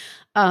Britain,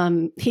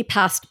 he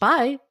passed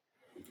by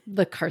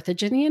the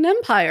Carthaginian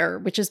Empire,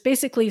 which is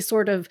basically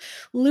sort of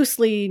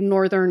loosely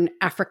Northern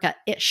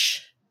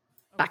Africa-ish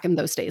back in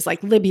those days,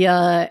 like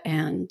Libya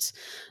and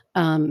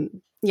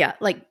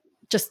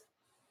just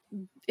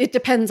it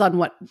depends on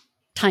what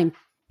time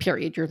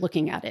period you're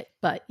looking at it.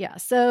 But yeah,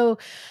 so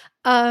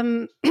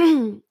and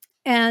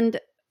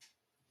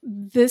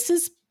this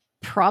is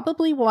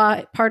probably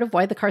part of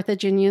why the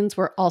Carthaginians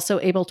were also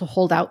able to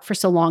hold out for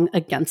so long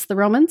against the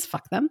Romans.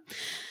 Fuck them.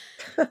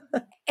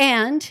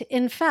 And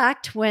in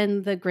fact,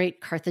 when the great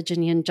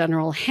Carthaginian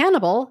general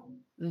Hannibal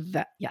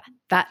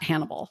that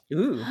Hannibal,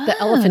 Ooh. the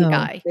elephant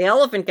guy. The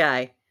elephant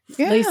guy.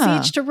 Lay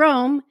siege to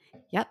Rome.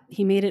 Yep,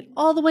 he made it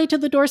all the way to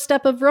the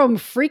doorstep of Rome,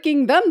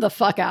 freaking them the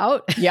fuck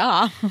out.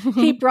 Yeah.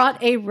 He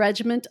brought a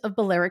regiment of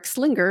Balearic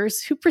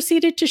slingers who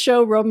proceeded to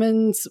show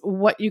Romans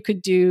what you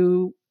could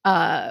do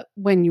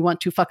when you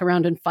want to fuck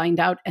around and find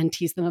out and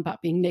tease them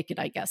about being naked,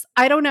 I guess.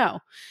 I don't know.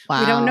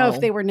 Wow. We don't know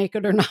if they were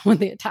naked or not when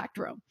they attacked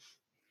Rome.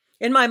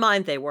 In my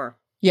mind, they were.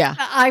 Yeah.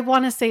 I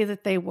want to say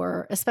that they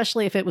were,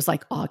 especially if it was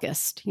like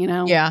August, you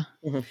know? Yeah.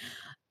 Mm-hmm.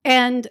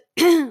 And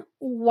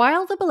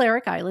while the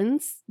Balearic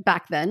Islands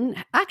back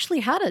then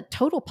actually had a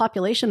total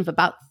population of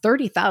about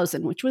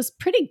 30,000, which was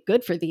pretty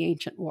good for the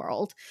ancient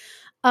world,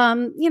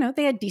 they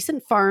had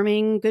decent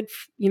farming,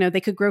 they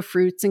could grow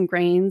fruits and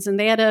grains, and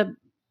they had a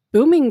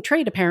booming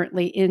trade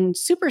apparently in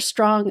super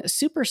strong,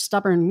 super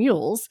stubborn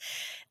mules.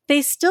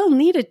 They still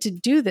needed to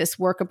do this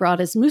work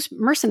abroad as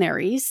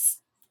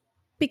mercenaries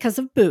because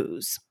of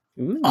booze.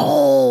 Ooh.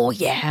 Oh,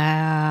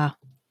 yeah.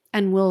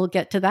 And we'll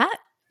get to that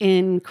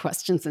in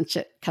Questions and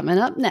Shit coming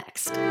up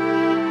next. We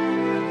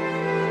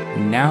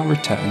now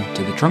return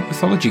to the Drunk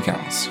Mythology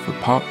Gals for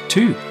part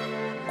 2,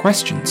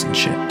 Questions and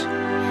Shit.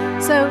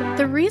 So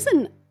the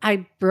reason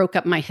I broke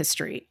up my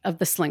history of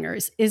the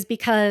Slingers is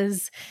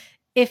because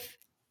if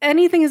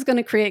anything is going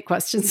to create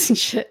questions and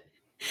shit,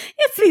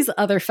 it's these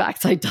other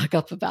facts I dug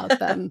up about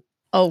them.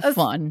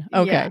 Fun.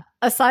 Okay. Yeah.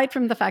 Aside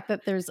from the fact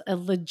that there's a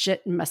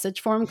legit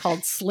message forum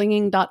called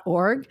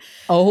slinging.org.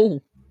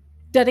 Oh.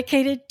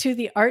 Dedicated to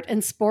the art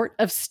and sport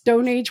of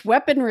Stone Age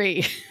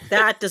weaponry.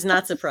 That does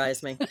not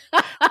surprise me.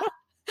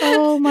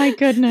 Oh my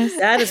goodness.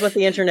 That is what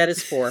the internet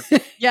is for.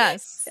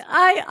 Yes.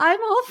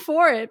 I'm all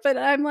for it, but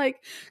I'm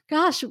like,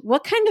 gosh,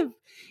 what kind of,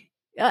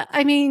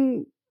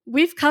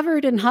 we've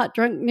covered in Hot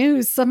Drunk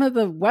News some of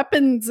the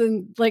weapons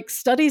and like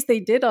studies they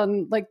did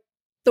on like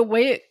the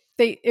way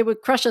it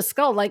would crush a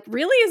skull. Like,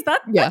 really? Is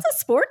that that's a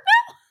sport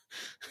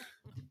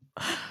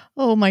now?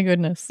 Oh my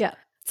goodness. Yeah.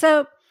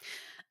 So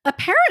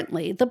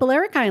apparently, the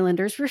Balearic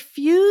Islanders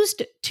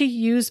refused to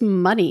use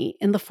money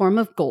in the form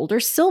of gold or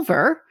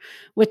silver,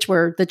 which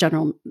were the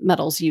general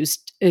metals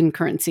used in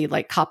currency,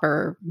 like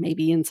copper,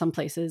 maybe in some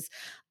places.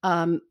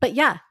 But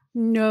yeah,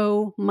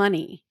 no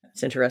money.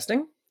 It's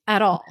interesting.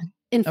 At all.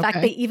 In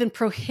fact, they even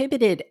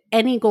prohibited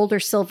any gold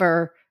or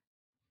silver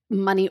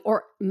money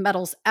or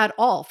metals at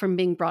all from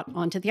being brought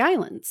onto the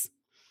islands.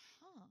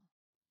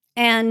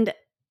 And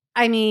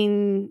I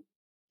mean,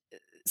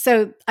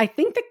 so I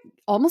think that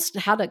almost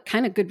had a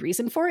kind of good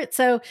reason for it.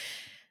 So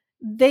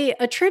they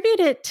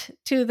attribute it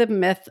to the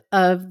myth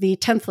of the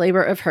 10th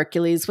labor of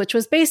Hercules, which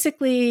was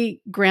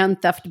basically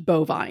grand theft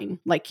bovine.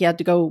 Like he had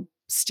to go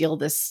steal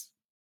this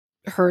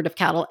herd of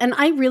cattle. And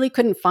I really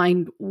couldn't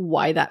find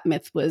why that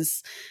myth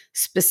was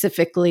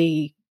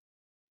specifically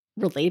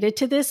related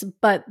to this.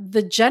 But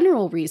the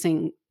general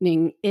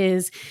reasoning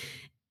is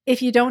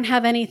if you don't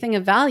have anything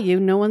of value,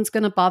 no one's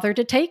going to bother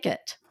to take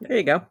it. There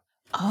you go.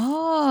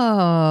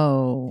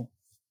 Oh.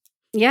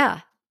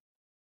 Yeah.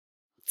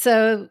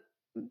 So,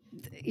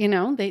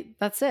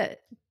 that's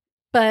it.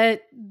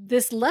 But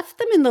this left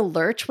them in the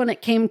lurch when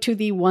it came to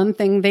the one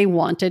thing they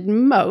wanted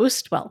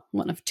most. Well,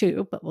 one of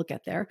two, but we'll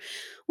get there,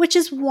 which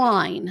is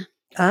wine.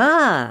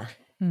 Ah.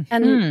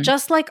 And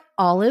just like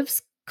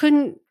olives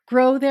couldn't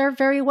grow there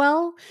very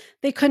well,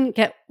 they couldn't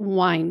get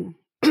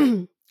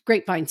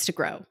grapevines to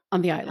grow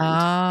on the island.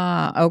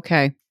 Ah,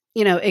 okay.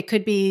 It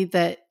could be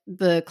that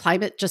the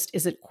climate just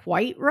isn't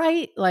quite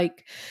right.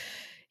 Like,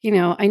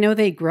 I know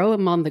they grow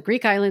them on the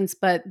Greek islands,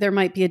 but there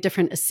might be a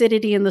different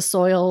acidity in the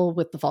soil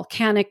with the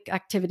volcanic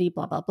activity,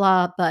 blah, blah,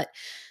 blah. But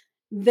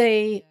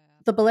the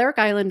Balearic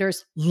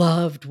Islanders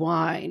loved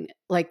wine.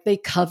 Like they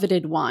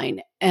coveted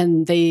wine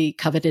and they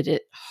coveted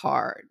it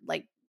hard.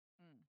 Like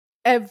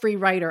every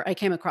writer I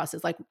came across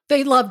is like,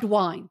 they loved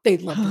wine. They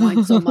loved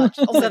wine so much.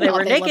 Oh so they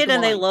were naked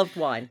and they loved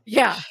wine.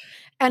 Yeah.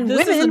 And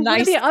this women nice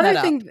were the other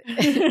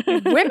setup.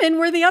 thing. Women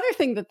were the other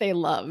thing that they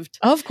loved.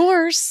 Of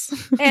course.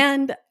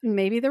 And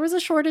maybe there was a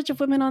shortage of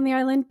women on the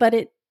island, but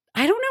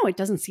I don't know. It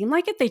doesn't seem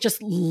like it. They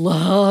just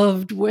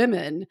loved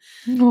women.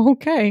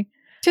 Okay.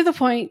 To the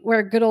point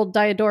where good old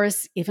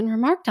Diodorus even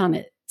remarked on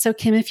it. So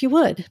Kim, if you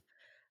would.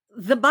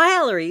 The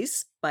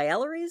Baleares.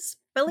 Oh,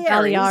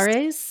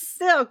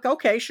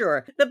 okay,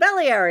 sure. The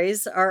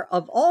Baleares are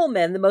of all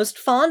men the most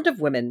fond of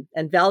women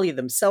and value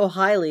them so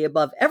highly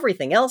above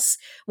everything else.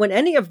 When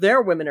any of their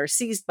women are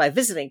seized by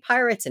visiting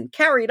pirates and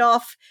carried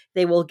off,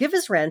 they will give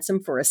as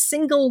ransom for a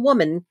single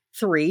woman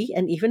 3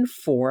 and even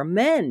 4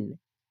 men.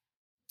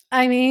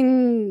 I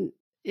mean,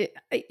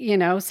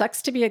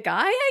 sucks to be a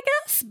guy, I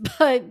guess,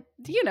 but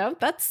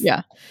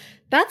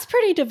that's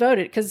pretty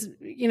devoted because,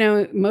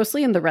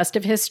 mostly in the rest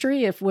of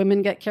history, if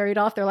women get carried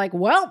off, they're like,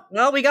 well,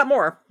 we got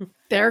more.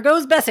 There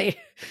goes Bessie.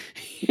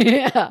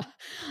 Yeah.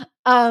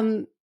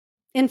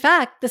 In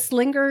fact, the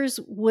Slingers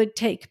would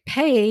take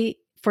pay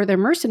for their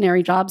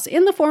mercenary jobs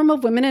in the form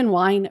of women and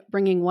wine,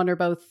 bringing one or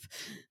both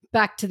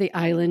back to the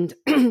island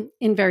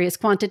in various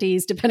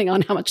quantities, depending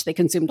on how much they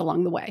consumed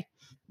along the way.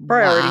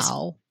 Priorities.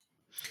 Wow.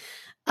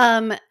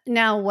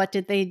 Now, what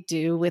did they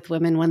do with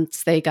women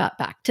once they got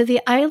back to the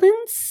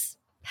islands?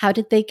 How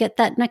did they get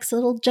that next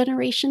little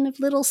generation of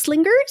little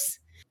slingers?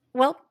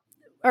 Well,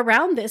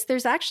 around this,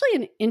 there's actually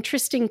an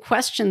interesting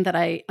question that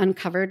I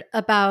uncovered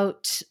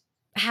about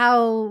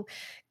how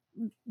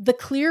the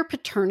clear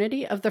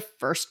paternity of the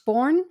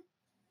firstborn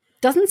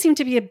doesn't seem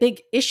to be a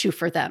big issue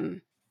for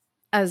them,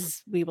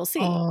 as we will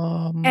see.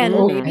 And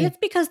maybe it's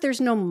because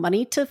there's no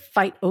money to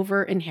fight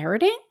over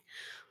inheriting,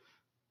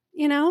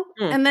 you know?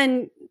 And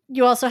then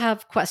you also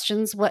have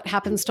questions. What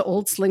happens to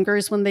old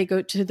slingers when they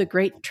go to the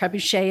great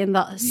trebuchet in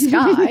the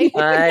sky?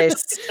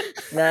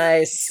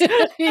 Nice.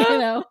 You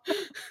know?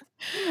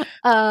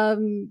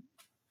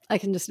 I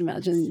can just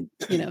imagine,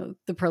 you know,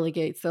 the pearly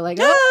gates. They're like,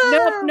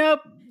 oh, nope,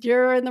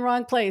 you're in the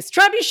wrong place.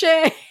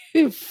 Trebuchet!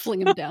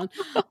 Fling him down.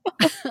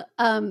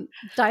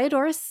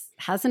 Diodorus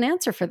has an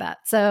answer for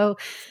that. So,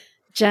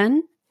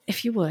 Jen,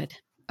 if you would.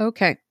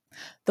 Okay.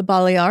 The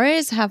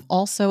Baleares have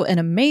also an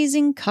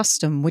amazing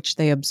custom which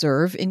they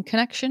observe in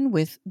connection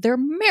with their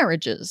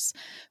marriages.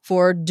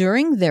 For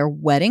during their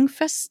wedding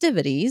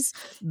festivities,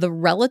 the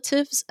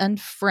relatives and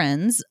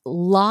friends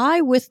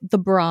lie with the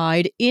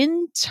bride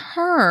in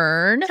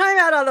turn. Time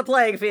out on the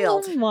playing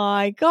field. Oh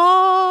my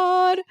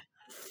God.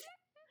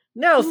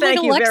 No, thank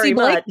like you a Lexi very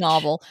Blake much.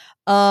 novel.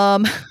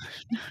 No,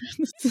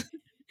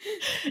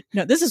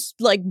 this is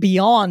like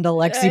beyond a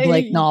Lexi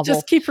Blake novel.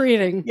 Just keep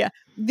reading. Yeah.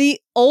 The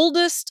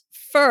oldest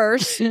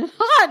first.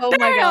 Oh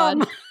my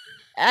God.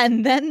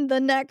 And then the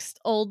next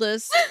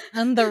oldest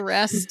and the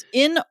rest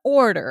in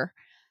order.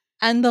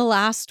 And the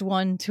last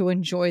one to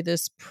enjoy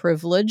this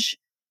privilege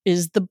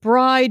is the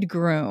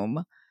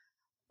bridegroom.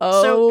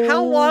 So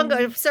how long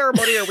of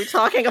ceremony are we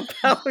talking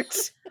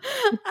about?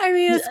 I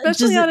mean,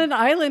 especially on an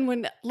island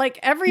when like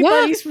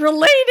everybody's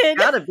related.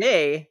 Gotta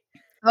be.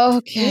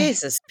 Okay.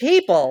 Jesus,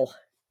 people.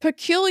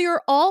 Peculiar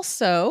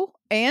also,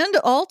 and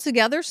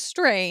altogether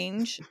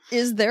strange,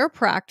 is their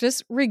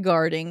practice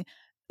regarding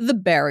the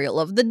burial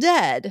of the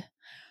dead.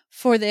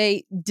 For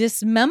they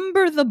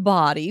dismember the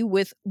body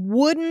with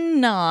wooden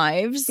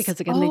knives. Because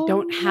again, they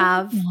don't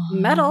have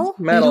metal.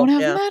 They don't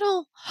have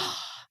metal.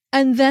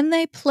 And then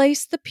they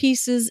place the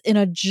pieces in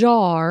a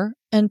jar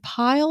and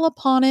pile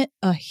upon it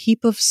a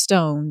heap of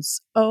stones.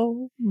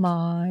 Oh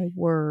my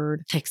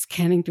word. Takes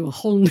canning to a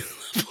whole new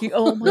level.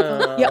 Oh my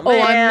God. Yeah, I'm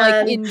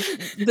like,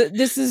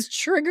 this is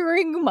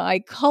triggering my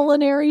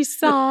culinary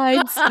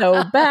side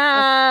so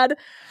bad.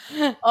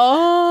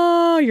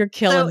 Oh, you're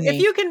killing me. So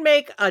if you can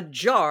make a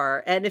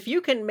jar and if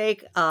you can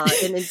make an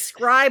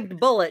inscribed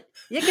bullet,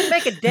 you can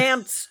make a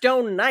damn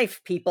stone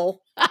knife,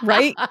 people.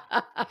 Right?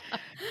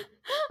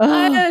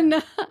 I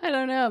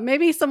don't know.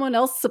 Maybe someone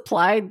else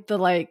supplied the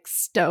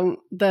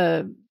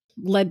the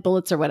lead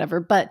bullets or whatever.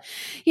 But,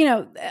 you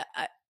know,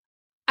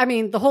 I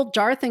mean, the whole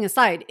jar thing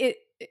aside,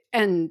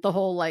 and the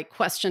whole like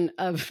question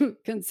of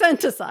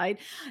consent aside,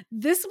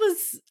 this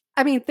was,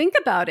 I mean, think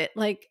about it.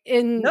 Like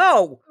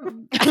No,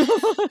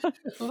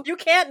 you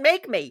can't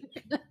make me.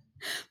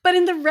 But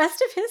in the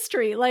rest of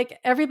history, like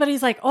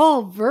everybody's like,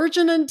 oh,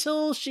 virgin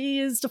until she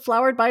is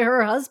deflowered by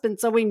her husband.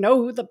 So we know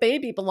who the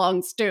baby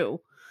belongs to.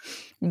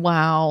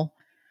 Wow.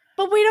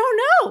 But we don't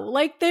know.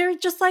 Like, they're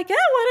just like,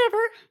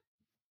 whatever.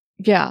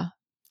 Yeah.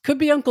 Could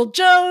be Uncle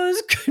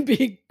Joe's. Could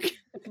be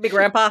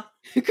Grandpa.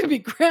 It could be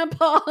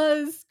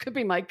Grandpa's. Could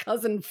be my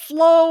cousin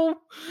Flo.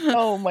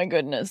 Oh, my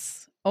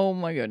goodness. Oh,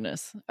 my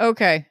goodness.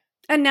 Okay.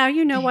 And now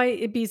you know why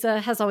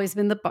Ibiza has always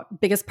been the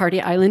biggest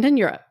party island in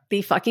Europe.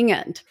 The fucking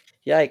end.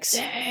 Yikes.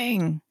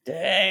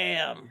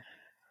 Damn.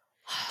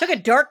 Took a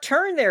dark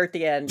turn there at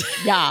the end.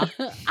 Yeah.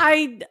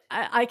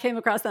 I came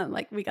across that and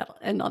like, we got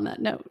to end on that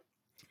note.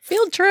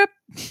 Field trip.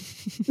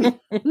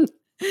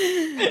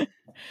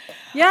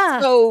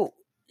 Yeah. So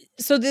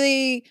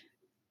they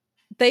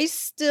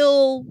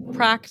still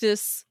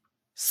practice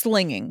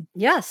slinging.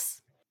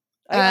 Yes.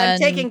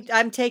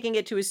 I'm taking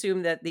it to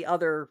assume that the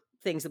other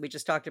things that we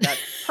just talked about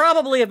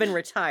probably have been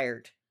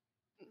retired.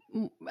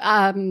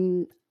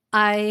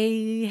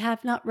 I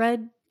have not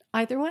read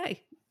either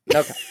way.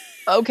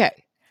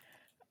 Okay.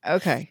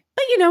 But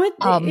you know,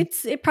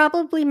 it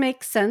probably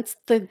makes sense.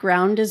 The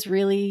ground is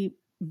really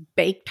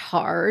baked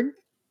hard.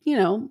 You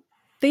know,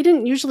 they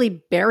didn't usually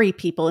bury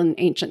people in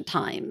ancient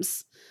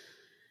times.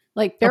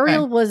 Like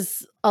burial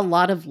was a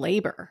lot of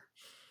labor.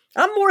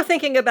 I'm more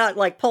thinking about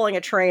like pulling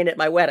a train at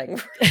my wedding.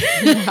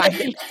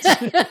 I'm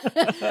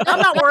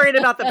not worried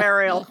about the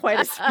burial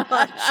quite as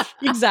much.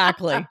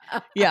 Exactly.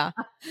 Yeah.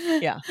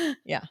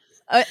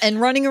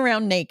 And running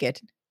around naked.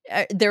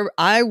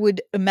 I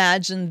would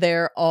imagine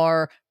there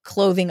are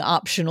clothing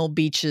optional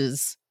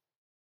beaches.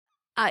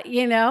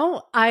 You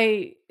know,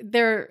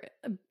 their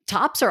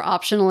tops are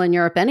optional in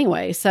Europe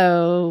anyway,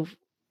 so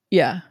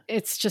yeah,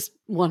 it's just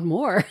one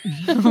more,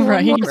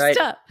 right? One more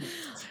step.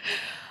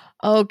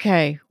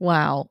 Okay,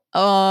 wow.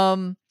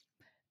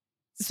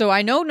 So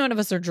I know none of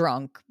us are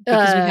drunk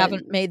because we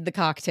haven't made the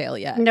cocktail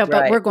yet. No,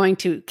 but we're going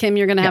to. Kim,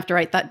 you're going to have to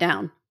write that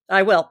down.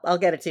 I will. I'll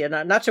get it to you.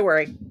 Not to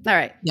worry. All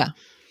right. Yeah.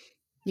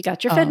 You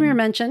got your Fenrir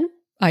mention.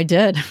 I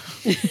did.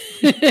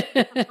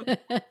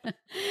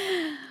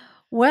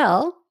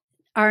 Well,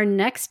 our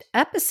next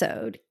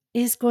episode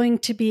is going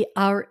to be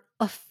our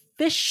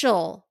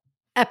official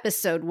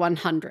episode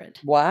 100.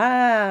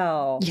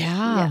 Wow.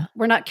 Yeah.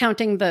 We're not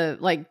counting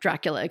the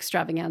Dracula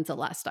extravaganza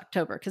last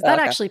October, because that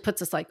actually puts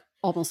us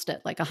almost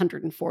at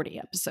 140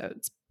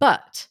 episodes.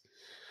 But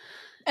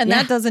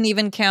that doesn't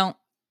even count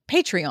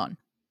Patreon.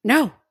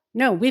 No,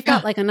 we've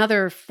got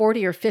another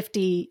 40 or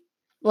 50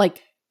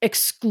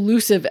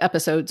 exclusive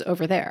episodes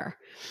over there.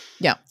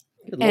 Yeah.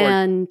 Good Lord.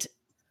 And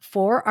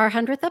for our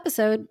 100th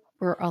episode,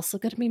 we're also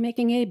going to be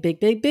making a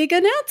big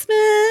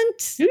announcement.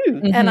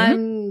 Mm-hmm. And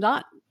I'm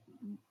not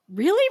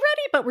really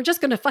ready, but we're just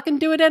going to fucking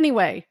do it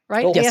anyway,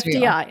 right? Cool. Yes, we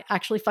AFDI,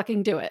 actually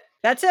fucking do it.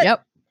 That's it.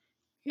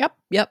 Yep.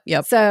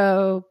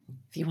 So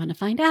if you want to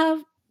find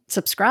out,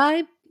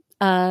 subscribe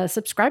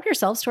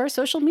yourselves to our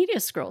social media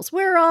scrolls.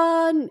 We're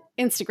on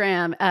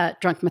Instagram at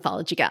Drunk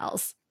Mythology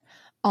Gals.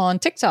 On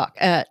TikTok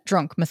at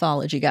Drunk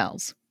Mythology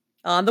Gals.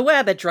 On the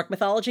web at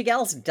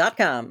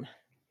drunkmythologygals.com.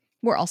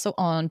 We're also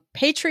on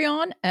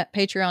Patreon at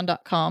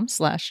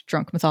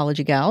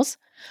patreon.com/drunkmythologygals.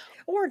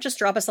 Or just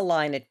drop us a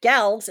line at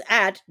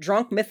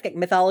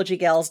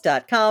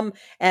gals@drunkmythologygals.com,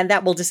 and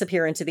that will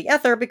disappear into the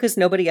ether because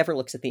nobody ever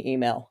looks at the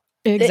email.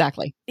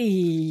 Exactly.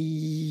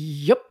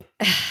 Yep.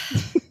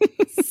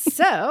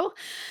 So,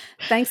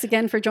 thanks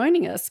again for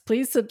joining us.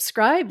 Please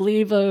subscribe,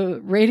 leave a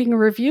rating, a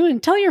review,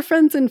 and tell your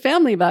friends and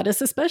family about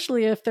us,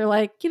 especially if they're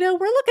like, we're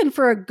looking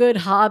for a good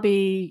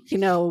hobby,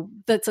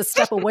 that's a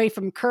step away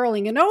from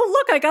curling. And oh,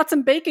 look, I got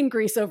some bacon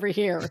grease over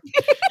here.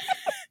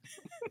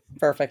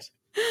 Perfect.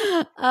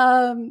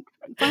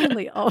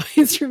 Finally,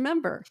 always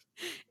remember,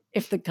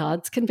 if the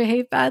gods can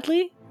behave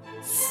badly,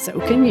 so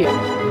can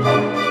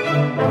you.